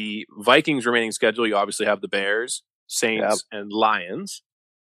 Yep. The Vikings remaining schedule, you obviously have the Bears, Saints, and Lions.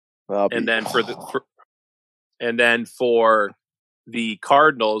 And then for the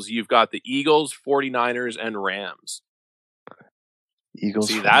Cardinals, you've got the Eagles, 49ers, and Rams.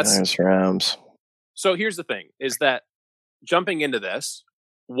 Eagles, 49ers, Rams. So here's the thing: is that jumping into this,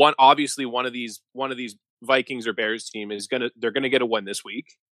 one of these Vikings or Bears team they're gonna get a win this week,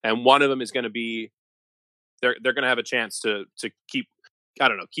 and one of them is gonna be they're gonna have a chance to keep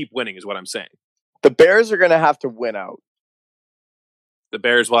winning is what I'm saying. The Bears are going to have to win out The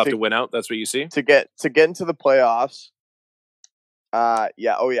Bears will have to win out. That's what you see. to get into the playoffs.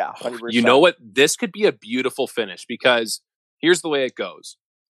 Yeah. Oh yeah. 100%. You know what? This could be a beautiful finish because here's the way it goes.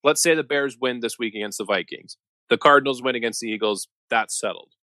 Let's say the Bears win this week against the Vikings. The Cardinals win against the Eagles. That's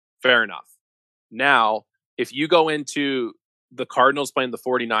settled. Fair enough. Now, if you go into the Cardinals playing the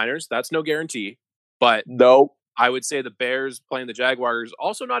 49ers, that's no guarantee. But Nope. I would say the Bears playing the Jaguars,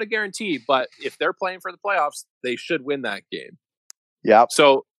 also not a guarantee. But if they're playing for the playoffs, they should win that game. Yep.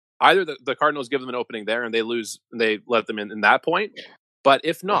 So either the Cardinals give them an opening there and they lose, and they let them in that point. But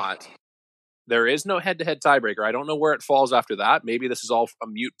if not, there is no head-to-head tiebreaker. I don't know where it falls after that. Maybe this is all a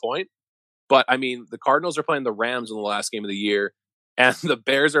moot point. But I mean, the Cardinals are playing the Rams in the last game of the year, and the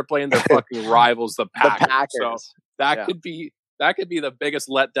Bears are playing their fucking rivals, the Packers. So that could be the biggest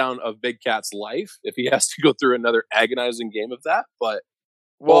letdown of Big Cat's life if he has to go through another agonizing game of that. But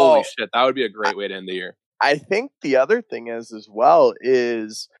holy shit, that would be a great way to end the year. I think the other thing is as well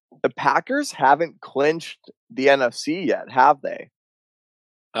is the Packers haven't clinched the NFC yet, have they?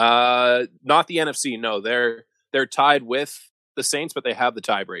 Not the NFC. No, they're tied with the Saints, but they have the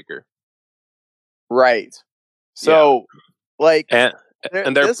tiebreaker. Right. So, like, and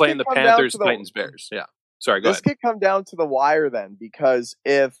they're playing the Panthers, Titans, Bears. Yeah. Sorry, go ahead. This could come down to the wire then, because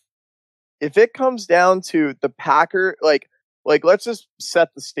if it comes down to the Packer, like let's just set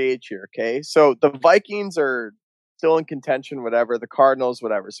the stage here, okay? So the Vikings are still in contention, whatever. The Cardinals,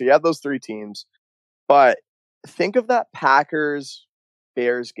 whatever. So you have those three teams, but think of that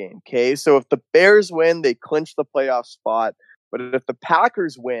Packers-Bears game, okay? So if the Bears win, they clinch the playoff spot, but if the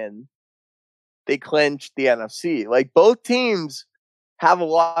Packers win, they clinch the NFC. Like, both teams have a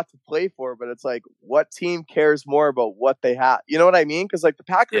lot to play for, but it's like, what team cares more about what they have? You know what I mean? Because, like, the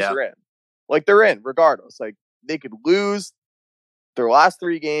Packers are in. Like, they're in regardless. Like, they could lose their last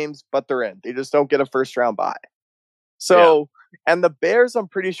three games, but they're in. They just don't get a first-round bye. So, and the Bears, I'm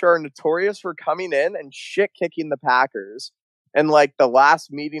pretty sure, are notorious for coming in and shit-kicking the Packers in, like, the last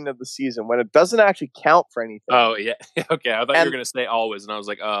meeting of the season when it doesn't actually count for anything. Oh, yeah. Okay, I thought you were going to say always, and I was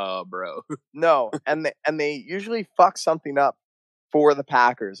like, oh, bro. No, and they usually fuck something up for the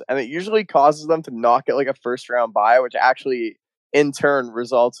Packers, and it usually causes them to not get, like, a first-round bye, which actually, in turn,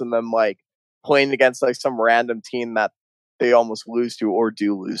 results in them, like, playing against, like, some random team that they almost lose to or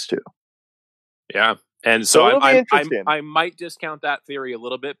do lose to. Yeah, and so I might discount that theory a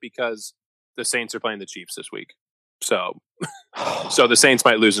little bit because the Saints are playing the Chiefs this week. So the Saints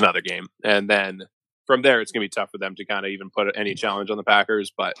might lose another game, and from there it's going to be tough for them to kind of even put any challenge on the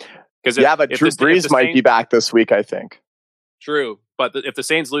Packers. But but Drew Brees might be back this week, I think. True, but if the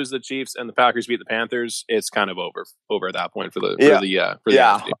Saints lose the Chiefs and the Packers beat the Panthers, it's kind of over at that point for the NFC.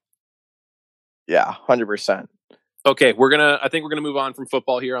 Yeah, 100%. Okay, I think we're gonna move on from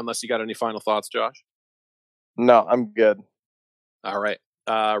football here, unless you got any final thoughts, Josh. No, I'm good. All right,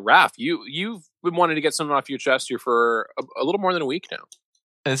 Raph, you've been wanting to get something off your chest here for a little more than a week now.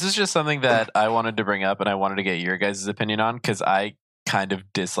 This is just something that I wanted to bring up, and I wanted to get your guys' opinion on because I kind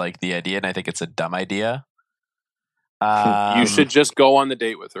of dislike the idea, and I think it's a dumb idea. You should just go on the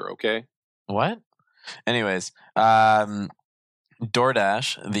date with her, okay? What? Anyways, DoorDash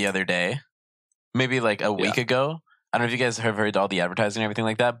the other day, maybe like a week ago. I don't know if you guys have heard all the advertising and everything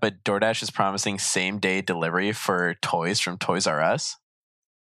like that, but DoorDash is promising same-day delivery for toys from Toys R Us.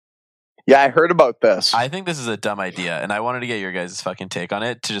 Yeah, I heard about this. I think this is a dumb idea, and I wanted to get your guys' fucking take on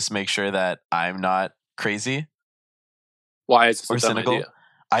it to just make sure that I'm not crazy. Why is this or a dumb cynical. idea?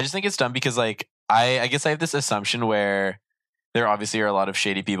 I just think it's dumb because, like, I guess I have this assumption where there obviously are a lot of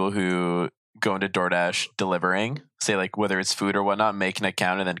shady people who go into DoorDash delivering, say, like, whether it's food or whatnot, make an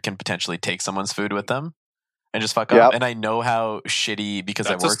account and then can potentially take someone's food with them and just fuck up. And I know how shitty, because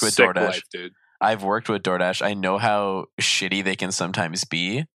I've worked with DoorDash. Life, dude. I've worked with DoorDash. I know how shitty they can sometimes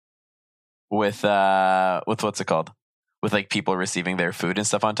be with what's it called? With, like, people receiving their food and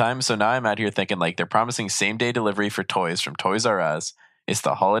stuff on time. So now I'm out here thinking, like, they're promising same day delivery for toys from Toys R Us. It's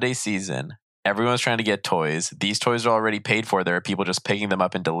the holiday season. Everyone's trying to get toys. These toys are already paid for. There are people just picking them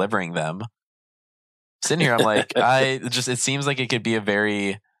up and delivering them. Sitting here, I'm like, it seems like it could be a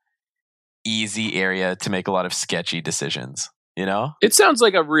very easy area to make a lot of sketchy decisions, you know? It sounds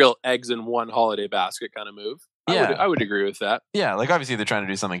like a real eggs in one holiday basket kind of move. Yeah. I would agree with that. Yeah, like, obviously they're trying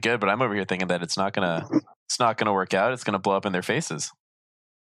to do something good, but I'm over here thinking that it's not gonna work out. It's gonna blow up in their faces.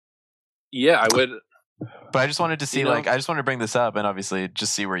 Yeah, I would. But I just wanted to see, I just wanted to bring this up and obviously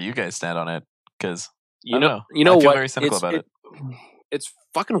just see where you guys stand on it, because I feel very cynical about it. It's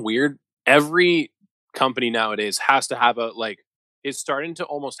fucking weird. Every company nowadays has to have is starting to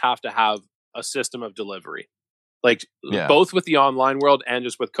almost have to have a system of delivery. Like Yeah. both with the online world and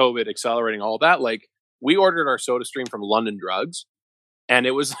just with COVID accelerating all that. Like we ordered our soda stream from London Drugs, and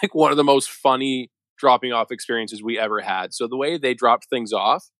it was like one of the most funny dropping off experiences we ever had. So the way they dropped things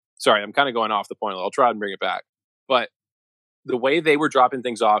off, sorry, I'm kind of going off the point. I'll try and bring it back. But the way they were dropping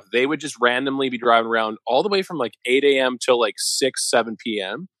things off, they would just randomly be driving around all the way from like 8 a.m. till like 6, 7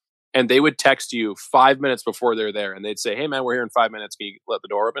 p.m. And they would text you 5 minutes before they're there. And they'd say, hey, man, we're here in 5 minutes. Can you let the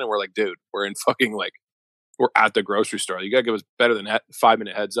door open? And we're like, dude, we're in fucking like, we're at the grocery store. You got to give us better than 5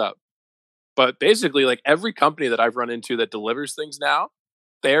 minute heads up. But basically, like every company that I've run into that delivers things now,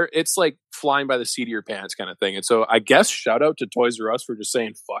 it's like flying by the seat of your pants kind of thing. And so I guess shout out to Toys R Us for just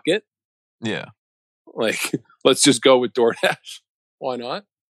saying, fuck it. Yeah. Like, let's just go with DoorDash. Why not?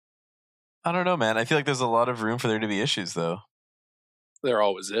 I don't know, man. I feel like there's a lot of room for there to be issues, though. There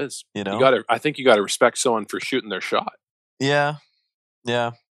always is. You know? I think you got to respect someone for shooting their shot. Yeah.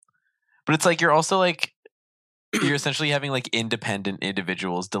 Yeah. But it's like you're also like, you're essentially having like independent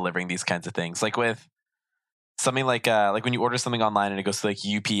individuals delivering these kinds of things. Like with something like when you order something online and it goes to like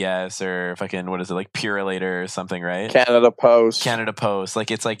UPS or fucking, what is it, like Purolator or something, right? Canada Post. Like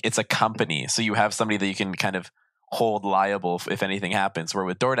it's a company. So you have somebody that you can kind of hold liable if anything happens. Where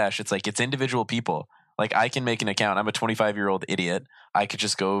with DoorDash, it's like it's individual people. Like I can make an account. I'm a 25-year-old idiot. I could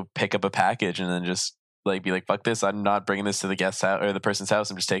just go pick up a package and then just like be like, fuck this. I'm not bringing this to the guest's house or the person's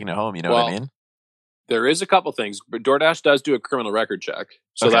house. I'm just taking it home. You know what I mean? There is a couple things, but DoorDash does do a criminal record check.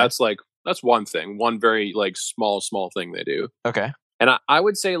 So that's one thing, one very like small thing they do. Okay. And I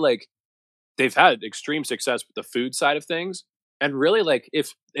would say like they've had extreme success with the food side of things. And really like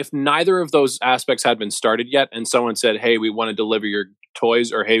if neither of those aspects had been started yet and someone said, hey, we want to deliver your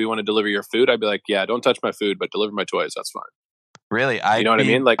toys or hey, we want to deliver your food, I'd be like, yeah, don't touch my food, but deliver my toys. That's fine. Really? You know what I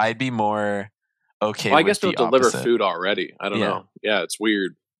mean? Like I'd be more okay. Well, I guess don't deliver opposite. food already. I don't know. Yeah, it's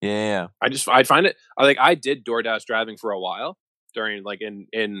weird. Yeah. I find it I did DoorDash driving for a while during like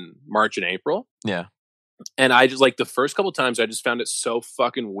in March and April. Yeah. And I just like the first couple times I just found it so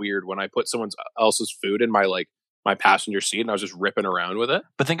fucking weird when I put someone else's food in my passenger seat and I was just ripping around with it.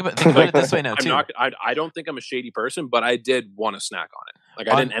 But think about it this way now too. I don't think I'm a shady person, but I did want to snack on it.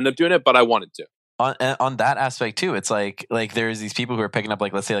 Like I didn't end up doing it, but I wanted to. On that aspect too, it's like there's these people who are picking up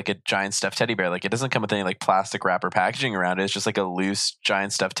like, let's say like a giant stuffed teddy bear. Like it doesn't come with any like plastic wrapper packaging around it. It's just like a loose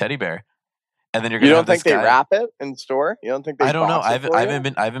giant stuffed teddy bear. And then you're gonna You don't think they wrap it in store? You don't think they? I don't know. I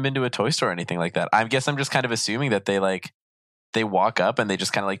haven't haven't been to a toy store or anything like that. I guess I'm just kind of assuming that they walk up and they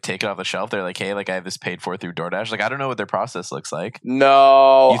just kind of like take it off the shelf. They're like, hey, like I have this paid for through DoorDash. Like I don't know what their process looks like.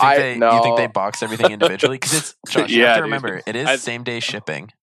 No, you think they box everything individually? Because it's Josh. You have to remember, it is same day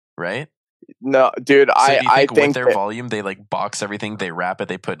shipping, right? No, dude. So do you think with think their volume, they like box everything, they wrap it,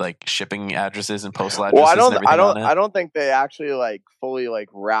 they put like shipping addresses and postal addresses. Well, I don't think they actually like fully like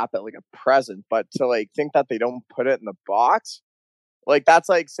wrap it like a present, but to like think that they don't put it in the box, like that's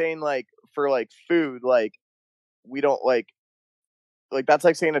like saying like for like food, like we don't like that's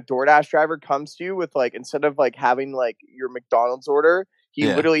like saying a DoorDash driver comes to you with like instead of like having like your McDonald's order, he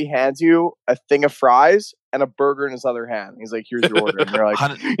literally hands you a thing of fries and a burger in his other hand. He's like, "Here's your order." And you're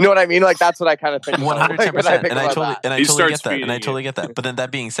like, "You know what I mean?" Like that's what I kind of think. 110%. And I totally get that. But then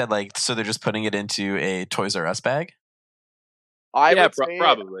that being said, like, so they're just putting it into a Toys R Us bag. I would say,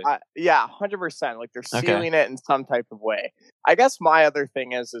 probably. 100%. Like they're sealing it in some type of way. I guess my other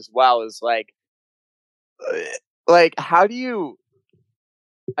thing is as well is like how do you?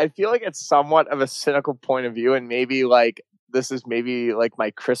 I feel like it's somewhat of a cynical point of view, and maybe like this is maybe like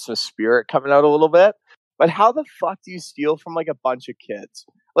my Christmas spirit coming out a little bit. But how the fuck do you steal from like a bunch of kids?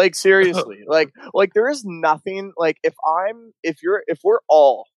 Like seriously, like there is nothing like if we're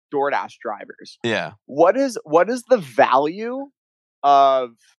all DoorDash drivers. Yeah. What is the value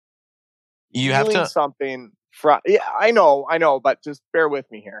of you have to something from? Yeah, I know, but just bear with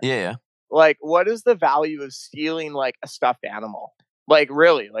me here. Yeah. Like, what is the value of stealing like a stuffed animal? Like,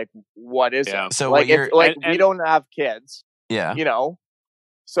 really? Like, what is it? So like, we don't have kids. Yeah. You know.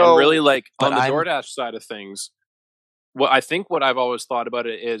 So and really, like on the DoorDash side of things, what I've always thought about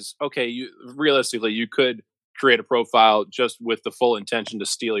it is, okay, you could create a profile just with the full intention to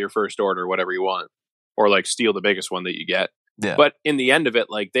steal your first order, whatever you want, or like steal the biggest one that you get. Yeah. But in the end of it,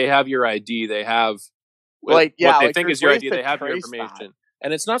 like they have your ID, they have what they think is your ID, they have your information. That.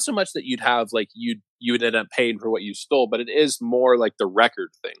 And it's not so much that you'd have like you would end up paying for what you stole, but it is more like the record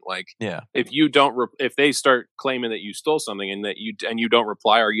thing. Like, if you don't, if they start claiming that you stole something and that you don't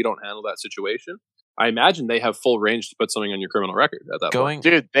reply or you don't handle that situation, I imagine they have full range to put something on your criminal record at that point.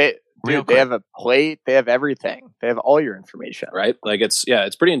 Dude, they have a plate, they have everything, they have all your information, right? Like it's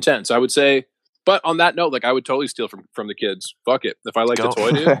pretty intense. I would say But on that note, like I would totally steal from the kids. Fuck it. If I like the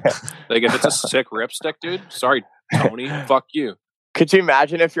toy, dude. Like if it's a sick ripstick, dude. Sorry, Tony. Fuck you. Could you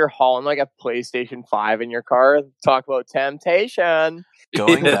imagine if you're hauling like a PlayStation 5 in your car? Talk about temptation.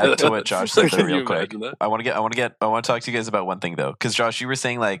 Going back to what Josh said there Can real you quick. imagine that? I want to talk to you guys about one thing though. Because Josh, you were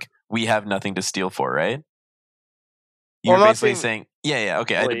saying like we have nothing to steal for, right? You're Well, I'm not basically saying- saying,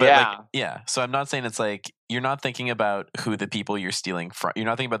 okay. Well, But yeah. like, yeah. So I'm not saying it's like you're not thinking about who the people you're stealing from. You're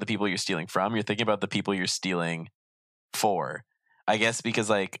not thinking about the people you're stealing from. You're thinking about the people you're stealing for. I guess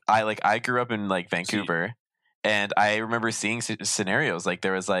because I grew up in like Vancouver, and I remember seeing scenarios like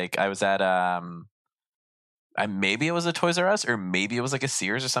there was like I was at maybe it was a Toys R Us or maybe it was like a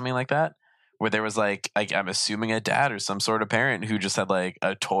Sears or something like that, where there was like I'm assuming a dad or some sort of parent who just had like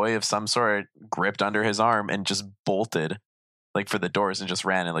a toy of some sort gripped under his arm and just bolted like for the doors and just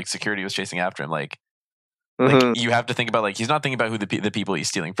ran, and like security was chasing after him. Like you have to think about like he's not thinking about who the people he's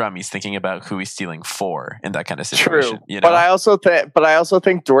stealing from. He's thinking about who he's stealing for in that kind of situation. True. You know? But I also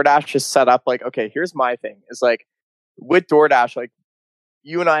think DoorDash is set up like, okay, here's my thing. Is like with DoorDash, like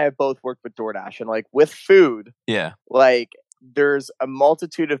you and I have both worked with DoorDash, and like with food, yeah, like there's a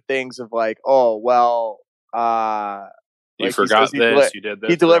multitude of things of like, oh well, You like, he forgot says he this. You did this.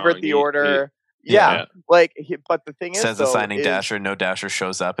 he delivered wrong, the he- order. Yeah. Yeah, like but the thing is, says though, assigning is, Dasher, no Dasher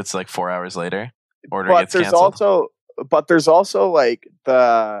shows up. It's like 4 hours later. Order but gets there's canceled. there's also like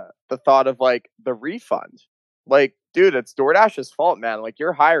the thought of like the refund. Like, dude, it's DoorDash's fault, man. Like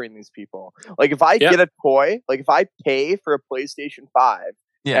you're hiring these people. Like if I get a toy, like if I pay for a PlayStation 5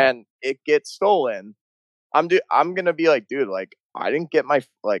 Yeah. and it gets stolen, I'm gonna be like, dude, like I didn't get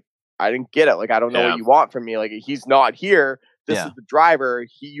I didn't get it. Like I don't know what you want from me. Like he's not here. This is the driver.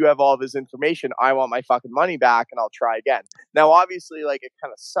 You have all of his information. I want my fucking money back, and I'll try again. Now, obviously, like it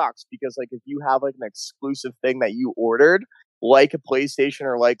kind of sucks because like if you have like an exclusive thing that you ordered, like a PlayStation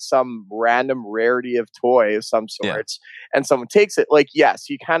or like some random rarity of toy of some sorts, and someone takes it, like yes,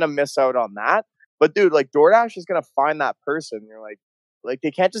 you kind of miss out on that. But dude, like DoorDash is gonna find that person. You're like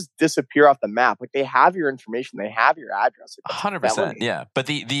they can't just disappear off the map. Like they have your information, they have your address. Like, 100%. Yeah. But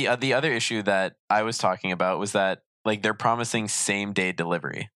the other issue that I was talking about was that like they're promising same day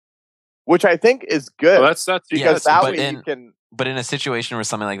delivery, which I think is good. Well, that's because that way you can. But in a situation where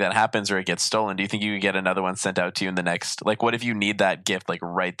something like that happens or it gets stolen, do you think you could get another one sent out to you in the next? Like, what if you need that gift like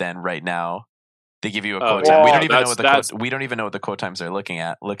right then, right now? They give you a quote time. We don't even know what we don't even know what the quote times are looking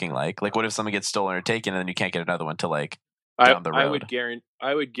like. Like, what if something gets stolen or taken and then you can't get another one till like down the road?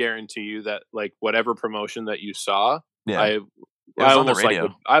 I would guarantee you that like whatever promotion that you saw, yeah. I almost like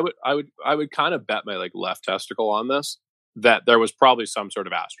I would kind of bet my like left testicle on this that there was probably some sort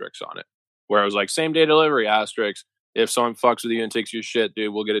of asterisk on it where it was like same day delivery asterisk. If someone fucks with you and takes your shit,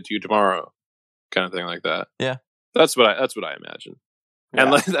 dude, we'll get it to you tomorrow, kind of thing like that. Yeah, that's what I imagine. Yeah.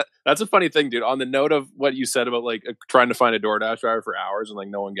 And like that's a funny thing, dude. On the note of what you said about like trying to find a DoorDash driver for hours and like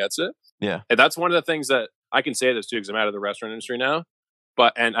no one gets it. Yeah, and that's one of the things that I can say this too because I'm out of the restaurant industry now.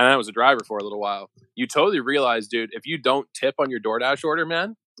 But and I was a driver for a little while. You totally realize, dude, if you don't tip on your DoorDash order,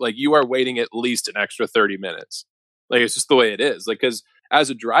 man, like you are waiting at least an extra 30 minutes. Like it's just the way it is. Like because as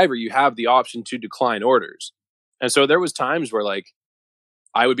a driver, you have the option to decline orders, and so there was times where like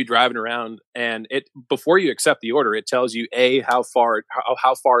I would be driving around, and it before you accept the order, it tells you how far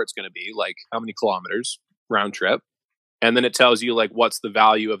it's going to be, like how many kilometers round trip, and then it tells you like what's the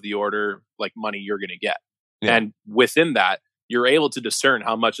value of the order, like money you're going to get, and within that. You're able to discern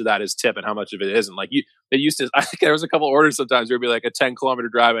how much of that is tip and how much of it isn't. Like they used to, I think there was a couple orders sometimes where it'd be like a 10-kilometer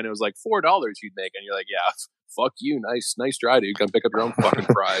drive and it was like $4 you'd make. And you're like, yeah, fuck you. Nice drive, dude. Come pick up your own fucking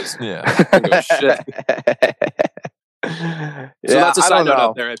fries. Yeah. Go, shit. So that's a side note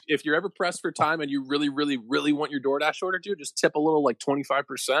out there. If you're ever pressed for time and you really, really, really want your DoorDash order, dude, just tip a little like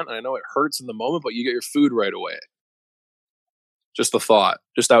 25%. I know it hurts in the moment, but you get your food right away. Just a thought.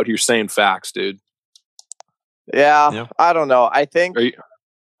 Just out here saying facts, dude. Yeah, I don't know. I think.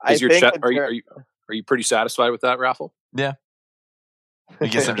 Are you pretty satisfied with that raffle? Yeah. I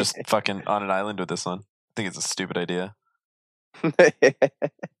guess I'm just fucking on an island with this one. I think it's a stupid idea.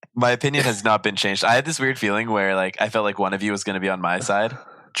 My opinion has not been changed. I had this weird feeling where like I felt like one of you was going to be on my side,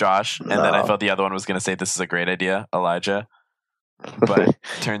 Josh, and then I felt the other one was going to say this is a great idea, Elijah. But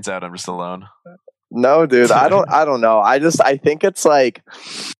turns out I'm just alone. No, dude, I don't know. I think it's like.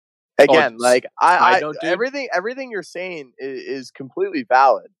 Again, like everything you're saying is completely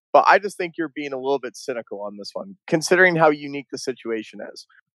valid, but I just think you're being a little bit cynical on this one, considering how unique the situation is.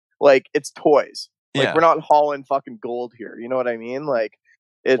 Like it's toys. Like we're not hauling fucking gold here. You know what I mean? Like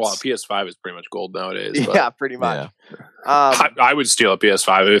it's PS5 is pretty much gold nowadays. But, yeah, pretty much. Yeah. I would steal a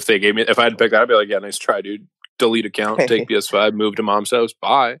PS5 if they gave me. If I had to pick that, I'd be like, yeah, nice try, dude. Delete account, take PS5, move to mom's house,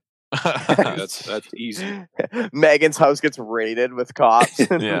 bye. That's easy. Megan's house gets raided with cops.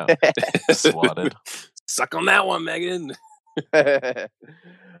 Yeah. Swatted. Suck on that one, Megan.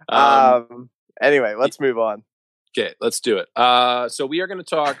 Anyway, let's move on. Okay, let's do it. So we are going to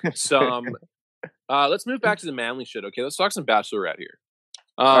talk some. Let's move back to the manly shit. Okay, let's talk some Bachelorette here.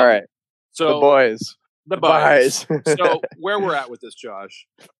 All right. So The boys. The boys. So where we're at with this, Josh?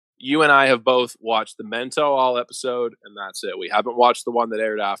 You and I have both watched the Mento All episode, and that's it. We haven't watched the one that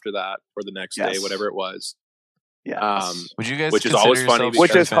aired after that or the next day, whatever it was. Yeah. Would you guys? Which is always funny.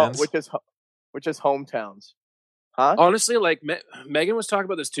 Which is fans? hometowns. Huh? Honestly, like Megan was talking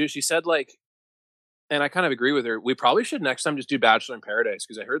about this too. She said like, and I kind of agree with her. We probably should next time just do Bachelor in Paradise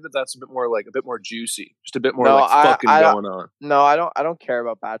because I heard that that's a bit more juicy, just a bit more fucking going on. No, I don't care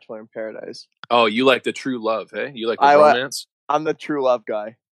about Bachelor in Paradise. Oh, you like the true love, hey? You like the romance? I'm the true love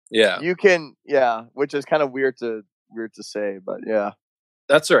guy. Yeah, you can. Yeah, which is kind of weird to say, but yeah,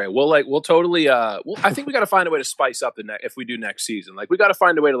 that's all right. We'll totally. I think we got to find a way to spice up if we do next season. Like we got to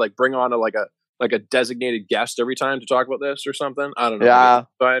find a way to like bring on a designated guest every time to talk about this or something. I don't know. Yeah,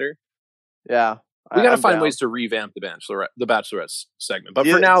 fighter. Yeah. We got to find ways to revamp the Bachelorette segment. But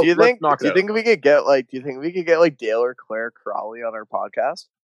for now, do you think we could get Dale or Claire Crawley on our podcast?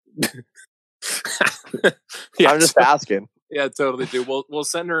 Yeah, I'm just asking. Yeah, totally, dude. We'll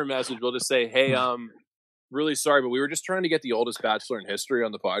send her a message. We'll just say, "Hey, really sorry, but we were just trying to get the oldest bachelor in history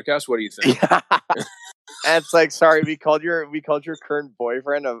on the podcast. What do you think?" And it's like, sorry, we called your current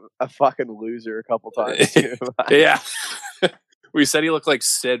boyfriend a fucking loser a couple times. Too. Yeah. We said he looked like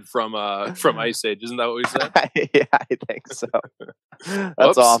Sid from Ice Age. Isn't that what we said? Yeah, I think so.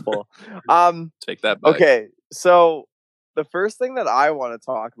 That's awful. Take that back. Okay, so the first thing that I want to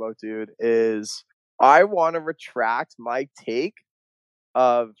talk about, dude, is I want to retract my take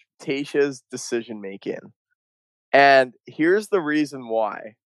of Tayshia's decision making. And here's the reason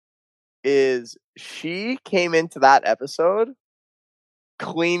why. Is she came into that episode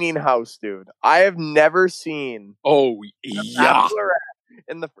cleaning house, dude. I have never seen in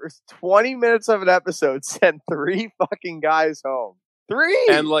the first 20 minutes of an episode send 3 fucking guys home. 3!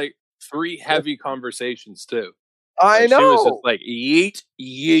 And like 3 heavy conversations too. I know. She was just like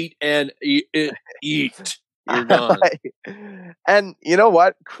yeet and eat. You're done. And you know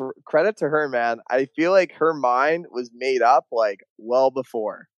what? Credit to her, man. I feel like her mind was made up like well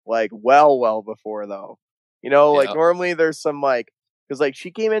before. Like well before though. You know, like normally there's some like because like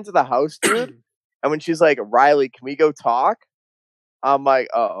she came into the house, dude, and when she's like, Riley, can we go talk? I'm like,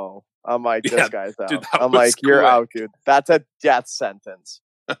 uh-oh. I'm like, this guy's out. Dude, I'm like, you're out, dude. That's a death sentence.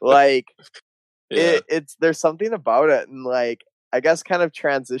 Like it's there's something about it, and like I guess kind of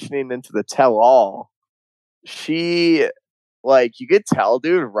transitioning into the tell-all. She like you could tell,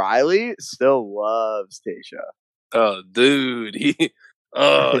 dude, Riley still loves Tayshia. Oh, dude.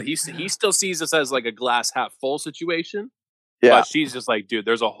 He still sees this as like a glass half full situation. Yeah. But she's just like, dude,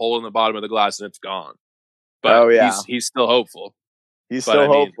 there's a hole in the bottom of the glass and it's gone. But he's still hopeful. He's still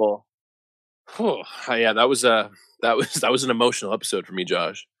hopeful. Yeah, that was an emotional episode for me,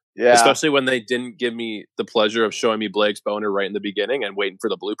 Josh. Yeah. Especially when they didn't give me the pleasure of showing me Blake's boner right in the beginning and waiting for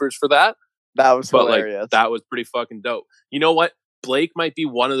the bloopers for that. That was hilarious. Like, that was pretty fucking dope. You know what? Blake might be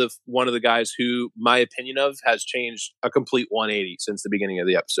one of the guys who my opinion of has changed a complete 180 since the beginning of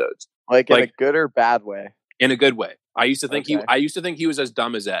the episodes. Like in a good or bad way? In a good way. I used to think he was as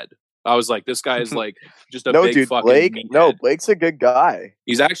dumb as Ed. I was like, this guy is like just a big fucking Blake. meathead. No, Blake's a good guy.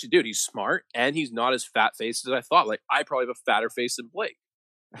 He's actually, dude, he's smart and he's not as fat faced as I thought. Like I probably have a fatter face than Blake,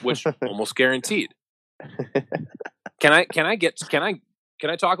 which almost guaranteed. Can I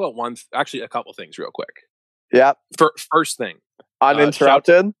talk about actually a couple things real quick? Yeah. First thing.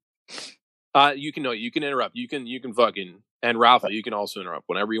 Uninterrupted? You can interrupt. You can fucking, and Rafa, you can also interrupt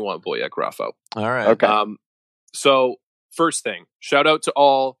whenever you want, Boyak Rafa. All right. Okay. So first thing, shout out to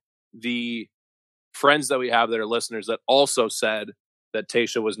all the friends that we have that are listeners that also said that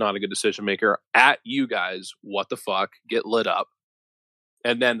Tayshia was not a good decision maker. At you guys, what the fuck? Get lit up.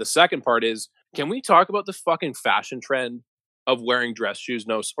 And then the second part is, can we talk about the fucking fashion trend of wearing dress shoes,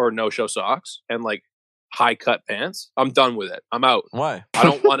 no-show socks, and like high cut pants? I'm done with it. I'm out. Why? I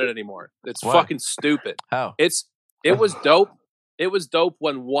don't want it anymore. It's fucking stupid. How? It was dope. It was dope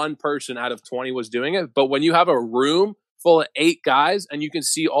when one person out of 20 was doing it, but when you have a room full of 8 guys and you can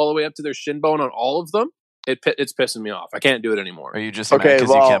see all the way up to their shin bone on all of them, it's pissing me off. I can't do it anymore. Are you just mad because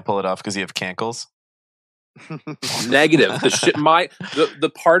you can't pull it off because you have cankles? Negative.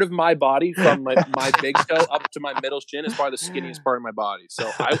 The part of my body from my big toe up to my middle shin is probably the skinniest part of my body. So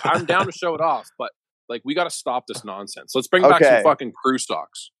I'm down to show it off, but like we got to stop this nonsense. Let's bring back some fucking crew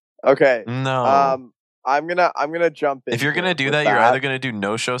socks. Okay. No. I'm gonna jump in. If you're gonna do that, you're either gonna do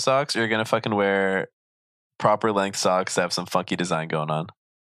no show socks or you're gonna fucking wear proper length socks that have some funky design going on.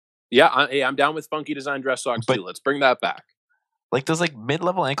 Yeah, I'm down with funky design dress socks too. Let's bring that back. Like those like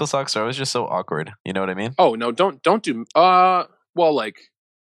mid-level ankle socks are always just so awkward. You know what I mean? Oh no, don't do. Well, like,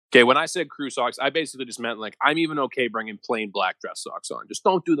 okay, when I said crew socks, I basically just meant like I'm even okay bringing plain black dress socks on. Just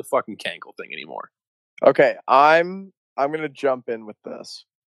don't do the fucking cankle thing anymore. Okay, I'm gonna jump in with this.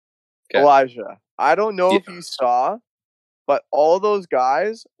 Okay. Elijah, I don't know if you saw, but all those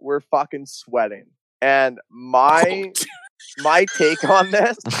guys were fucking sweating, and my take on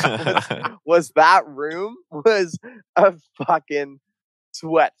this was that room was a fucking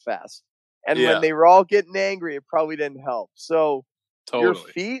sweat fest. And when they were all getting angry, it probably didn't help. So your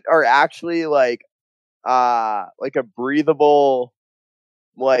feet are actually like a breathable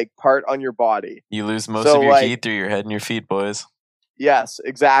like part on your body. You lose most of your heat through your head and your feet, boys. Yes,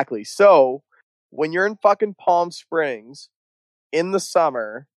 exactly. So when you're in fucking Palm Springs in the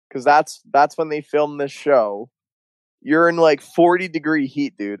summer, because that's when they film this show, you're in like 40-degree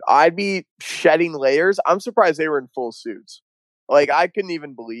heat, dude. I'd be shedding layers. I'm surprised they were in full suits. Like, I couldn't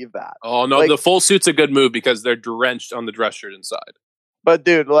even believe that. Oh, no, like, the full suit's a good move because they're drenched on the dress shirt inside. But,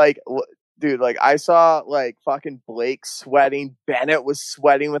 dude, I saw, like, fucking Blake sweating. Bennett was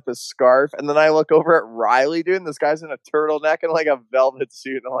sweating with a scarf. And then I look over at Riley, dude, and this guy's in a turtleneck and, like, a velvet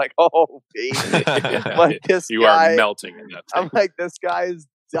suit. And I'm like, oh, baby. Like, you are melting in that thing. I'm like, this guy is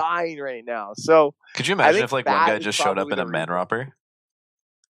dying right now. So could you imagine if like one guy just showed up in a man romper?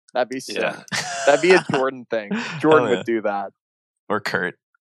 That'd be sick. Yeah. That'd be a Jordan thing. Jordan would do that. Or Kurt.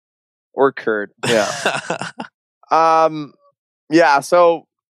 Yeah. Yeah, so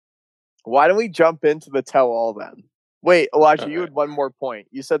why don't we jump into the tell-all then? Wait, Elijah, you had one more point.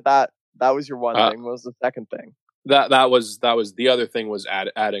 You said that was your one thing. What was the second thing? That was the other thing was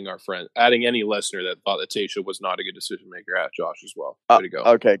adding any listener that thought that Tayshia was not a good decision maker at Josh as well. Way to go.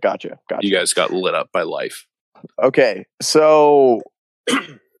 Okay, gotcha. You guys got lit up by life. Okay, so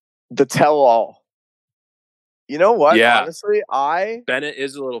the tell-all. You know what? Yeah. Honestly, Bennett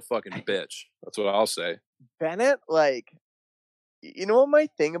is a little fucking bitch. That's what I'll say. Bennett, like, you know what my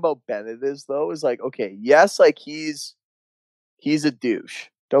thing about Bennett is though? Is like, okay, yes, like he's a douche.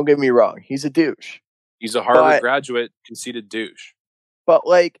 Don't get me wrong, he's a douche. He's a Harvard graduate, conceited douche. But,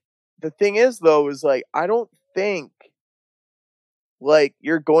 like, the thing is, though, is, like, I don't think, like,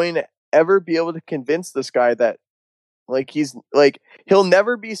 you're going to ever be able to convince this guy that, like, he'll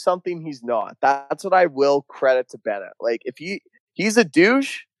never be something he's not. That's what I will credit to Bennett. Like, if he's a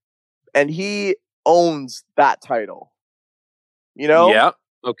douche, and he owns that title. You know? Yeah,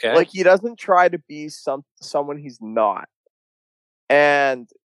 okay. Like, he doesn't try to be someone he's not. And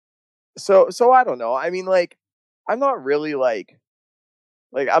So I don't know. I mean, like, I'm not really like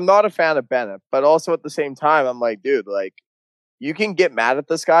I'm not a fan of Bennett, but also at the same time, I'm like, dude, like, you can get mad at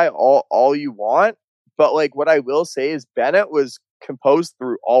this guy all you want, but like, what I will say is Bennett was composed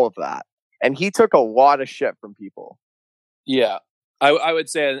through all of that, and he took a lot of shit from people. Yeah, I would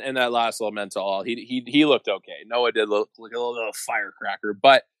say in that last little mental, he looked okay. Noah did look like a little firecracker,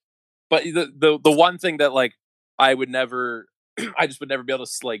 but the one thing that like I just would never be able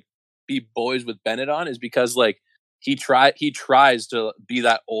to like be boys with Bennett on is because like he tries to be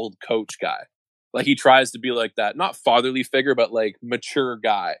that old coach guy. Like he tries to be like that, not fatherly figure, but like mature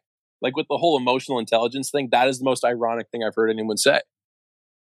guy. Like with the whole emotional intelligence thing, that is the most ironic thing I've heard anyone say.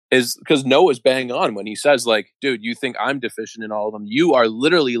 Is because Noah's bang on when he says like, dude, you think I'm deficient in all of them. You are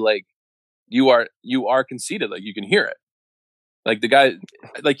literally like, you are conceited. Like you can hear it. Like the guy,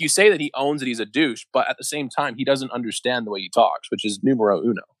 like you say that he owns it. He's a douche, but at the same time, he doesn't understand the way he talks, which is numero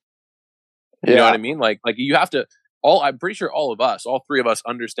uno. You know what I mean? Like you have to I'm pretty sure all three of us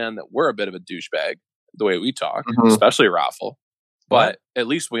understand that we're a bit of a douchebag the way we talk, especially Raffle. But at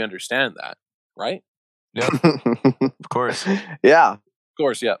least we understand that, right? Yeah. Of course. Yeah. Of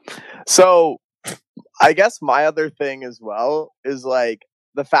course, yeah. So I guess my other thing as well is like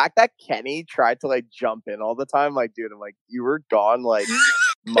the fact that Kenny tried to like jump in all the time. Like, dude, I'm like, you were gone like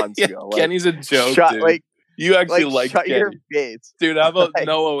months ago. Like, Kenny's a joke, dude. Like, you actually like shut Kenny. Your face. Dude, how about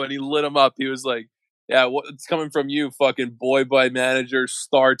Noah when he lit him up? He was like, yeah, what's coming from you, fucking boy by manager,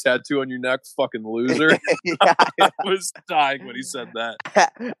 star tattoo on your neck, fucking loser. I was dying when he said that.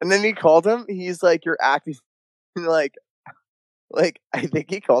 And then he called him, he's like, you're acting like I think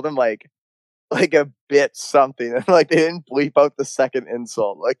he called him like a bitch something. And like they didn't bleep out the second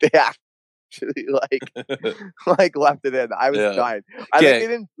insult. Like they actually like left it in. I was dying. I think they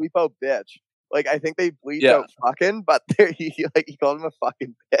didn't bleep out bitch. Like I think they bleeped out fucking, but he called him a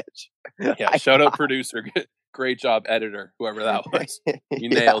fucking bitch. Yeah, shout out producer. Great job, editor, whoever that was. You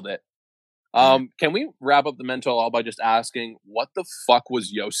nailed it. Can we wrap up the mental all by just asking what the fuck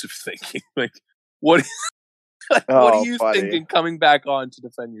was Yosef thinking? Like, what? What are you thinking coming back on to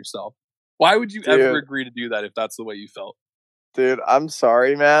defend yourself? Why would you ever agree to do that if that's the way you felt? Dude, I'm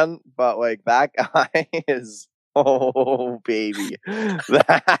sorry, man, but like that guy is baby.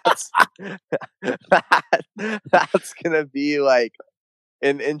 That's gonna be like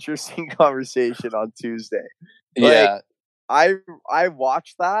an interesting conversation on Tuesday. Yeah. Like, I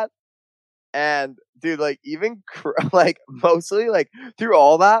watched that, and dude, like even like mostly like through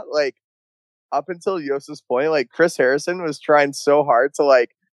all that, like up until Yosef's point, like Chris Harrison was trying so hard to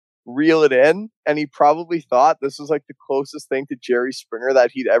like reel it in, and he probably thought this was like the closest thing to Jerry Springer that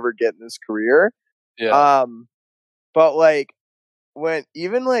he'd ever get in his career. Yeah. But like when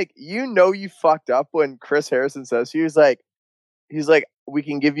even like you fucked up when Chris Harrison says he's like we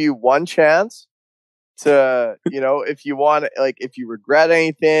can give you one chance to if you want, like if you regret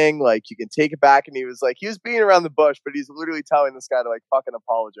anything, like you can take it back. And he was being around the bush, but he's literally telling this guy to like fucking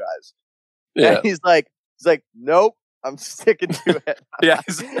apologize. Yeah. And he's like nope, I'm sticking to it. Yeah.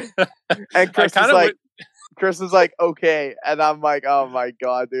 And Chris is like okay, and I'm like, oh my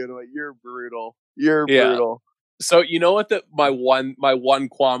god, dude, I'm like, you're brutal. Brutal. So you know what my one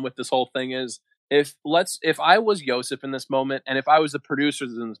qualm with this whole thing is? If I was Yosef in this moment, and if I was the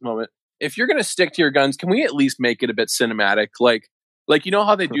producers in this moment, if you're gonna stick to your guns, can we at least make it a bit cinematic? Like you know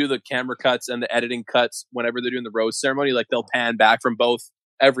how they do the camera cuts and the editing cuts whenever they're doing the rose ceremony? Like they'll pan back from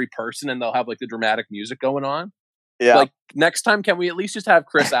every person, and they'll have like the dramatic music going on. Yeah. Like next time, can we at least just have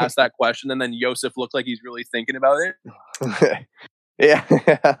Chris ask that question, and then Yosef look like he's really thinking about it? Yeah.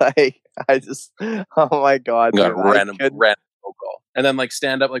 Like I just, oh my god, dude, random phone call, and then like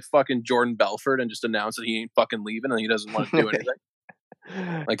stand up like fucking Jordan Belfort and just announce that he ain't fucking leaving and he doesn't want to do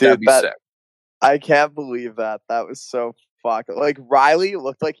anything. Like, dude, that'd be sick. I can't believe that. That was so fucking. Like Riley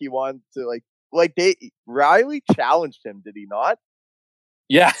looked like he wanted to Riley challenged him, did he not?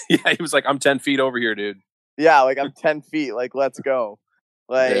 Yeah, he was like, I'm 10 feet over here, dude. Yeah, like I'm 10 feet. Like, let's go.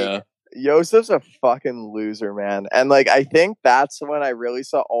 Like, Yosef's a fucking loser, man. And like, I think that's when I really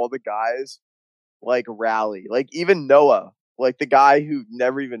saw all the guys like rally. Like even Noah, like the guy who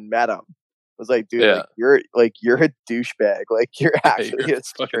never even met him, was like, dude, you're a douchebag. Like you're actually a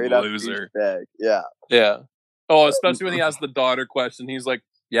straight up loser. Douchebag. Yeah. Yeah. Oh, especially when he asked the daughter question. He's like,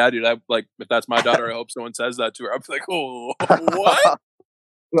 yeah, dude, I like if that's my daughter, I hope someone says that to her. I'm like, oh, what?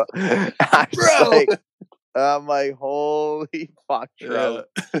 I'm like, holy fuck, Trevor.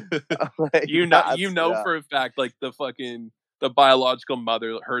 Like, you know for a fact, like the biological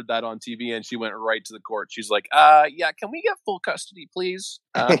mother heard that on TV and she went right to the court. She's like, yeah, can we get full custody, please?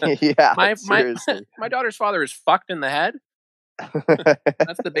 Yeah, my daughter's father is fucked in the head.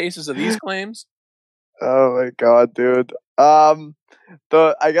 That's the basis of these claims. Oh my god, dude. I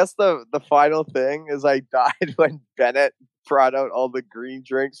guess the final thing is I died when Bennett brought out all the green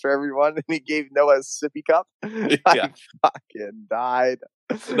drinks for everyone and he gave Noah a sippy cup. Yeah. I fucking died.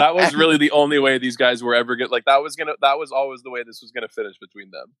 That was really the only way these guys were ever that was always the way this was gonna finish between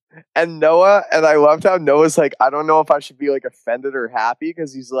them. And Noah, and I loved how Noah's like, I don't know if I should be like offended or happy,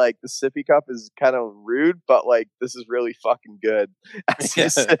 because he's like, the sippy cup is kind of rude, but like this is really fucking good. As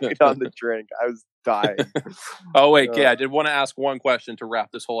he's sipping on the drink, I was dying. Oh wait, okay, I did want to ask one question to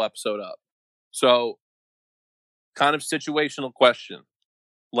wrap this whole episode up. So, kind of situational question.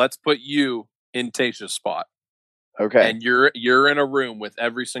 Let's put you in Tayshia's spot. Okay. And you're in a room with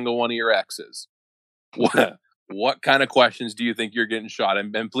every single one of your exes. What kind of questions do you think you're getting shot?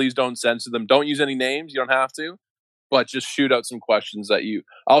 And please don't censor them. Don't use any names. You don't have to. But just shoot out some questions that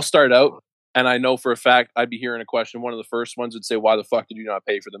I'll start out, and I know for a fact I'd be hearing a question. One of the first ones would say, why the fuck did you not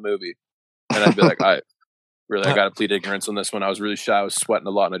pay for the movie? And I'd be like, I got to plead ignorance on this one. I was really shy. I was sweating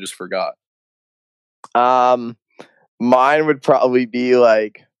a lot and I just forgot. Mine would probably be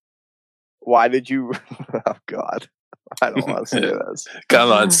like, why did you? Oh God, I don't want to say this.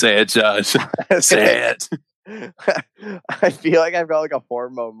 Come on, say it, Josh. Say it. I feel like I've got like a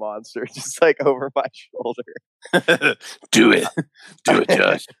hormone monster just like over my shoulder. Do it,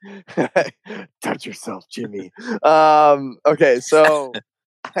 Josh. Touch yourself, Jimmy. Okay, so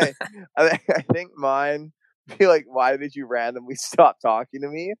I think mine would be like, why did you randomly stop talking to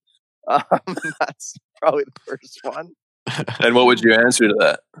me? That's probably the first one. And what would you answer to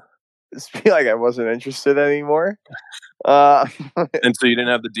that? Just feel like I wasn't interested anymore. And so you didn't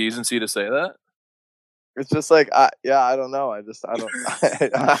have the decency to say that? It's just like, I don't know. I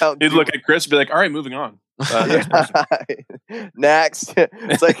don't. You'd look at Chris and be like, all right, moving on. Next.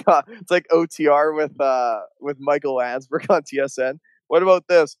 It's like OTR with Michael Landsberg on TSN. What about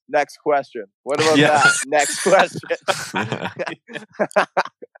this? Next question. What about that? Next question.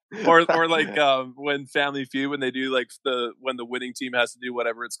 or like when Family Feud, when they do like when the winning team has to do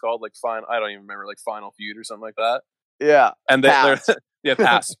whatever it's called, like I don't even remember, like Final Feud or something like that. Yeah. And they're Pass. yeah,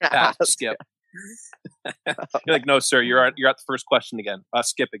 pass, skip. You're like, no, sir, you're at the first question again.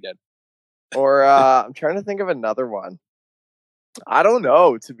 Skip again. Or I'm trying to think of another one. I don't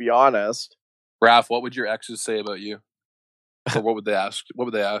know, to be honest. Raph, what would your exes say about you? Or what would they ask? What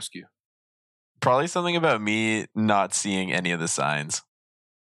would they ask you? Probably something about me not seeing any of the signs.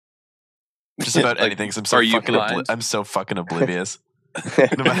 Just about Like, anything. 'Cause I'm are you fucking blind? I'm so fucking oblivious.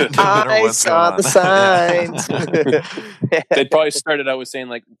 No matter I what's saw going the on. signs. They'd probably started out with saying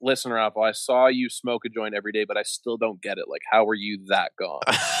like, "Listen, Raph, I saw you smoke a joint every day, but I still don't get it. Like, how are you that gone?"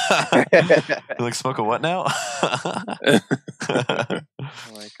 You're like, smoke a what now? Oh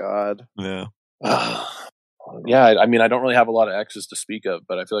my god. Yeah. Yeah, I mean, I don't really have a lot of exes to speak of,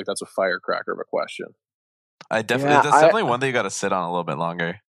 but I feel like that's a firecracker of a question. That's definitely one that you got to sit on a little bit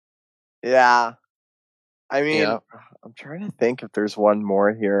longer. Yeah. I mean, Yeah. I'm trying to think if there's one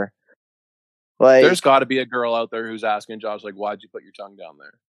more here. Like, There's got to be a girl out there who's asking Josh, like, "Why'd you put your tongue down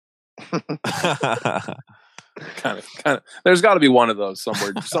there?" Kind of. There's got to be one of those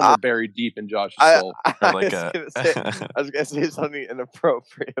somewhere buried deep in Josh's soul. Or like I was gonna say something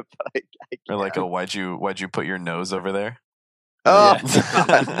inappropriate, but I or like why'd you put your nose over there? Oh,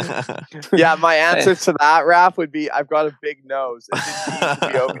 Yeah. yeah. My answer to that, Raph, would be I've got a big nose. It didn't need to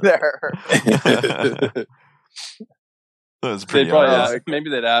be over there. That was pretty They'd probably obvious. maybe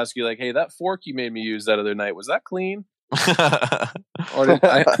they'd ask you like, "Hey, that fork you made me use that other night, was that clean?" Or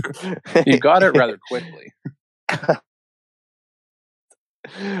you got it rather quickly.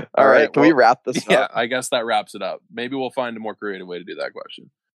 All right, can we wrap this Yeah, up? I guess that wraps it up. Maybe we'll find a more creative way to do that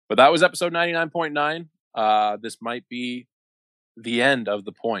question. But that was episode 99.9. This might be the end of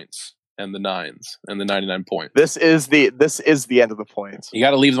the points and the nines and the 99 points. This is the end of the points. You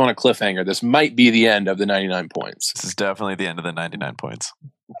got to leave them on a cliffhanger. This might be the end of the 99 points. This is definitely the end of the 99 points.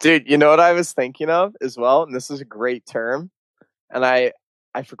 Dude, you know what I was thinking of as well, and this is a great term, and I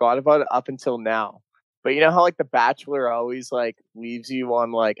forgot about it up until now. But you know how like The Bachelor always like leaves you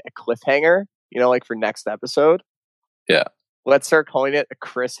on like a cliffhanger, you know, like for next episode? Yeah. Let's start calling it a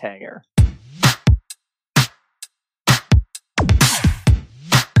Chris hanger.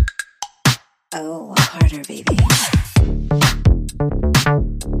 Oh, harder, baby.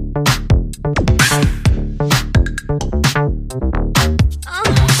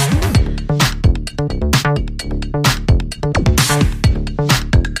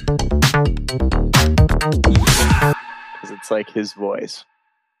 Because it's like his voice.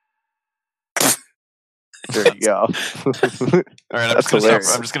 There you go. All right, I'm That's just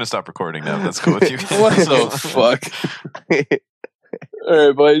hilarious. gonna stop recording now. That's cool with you. What the fuck? All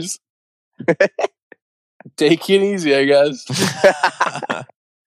right, boys. Take it easy, I guess.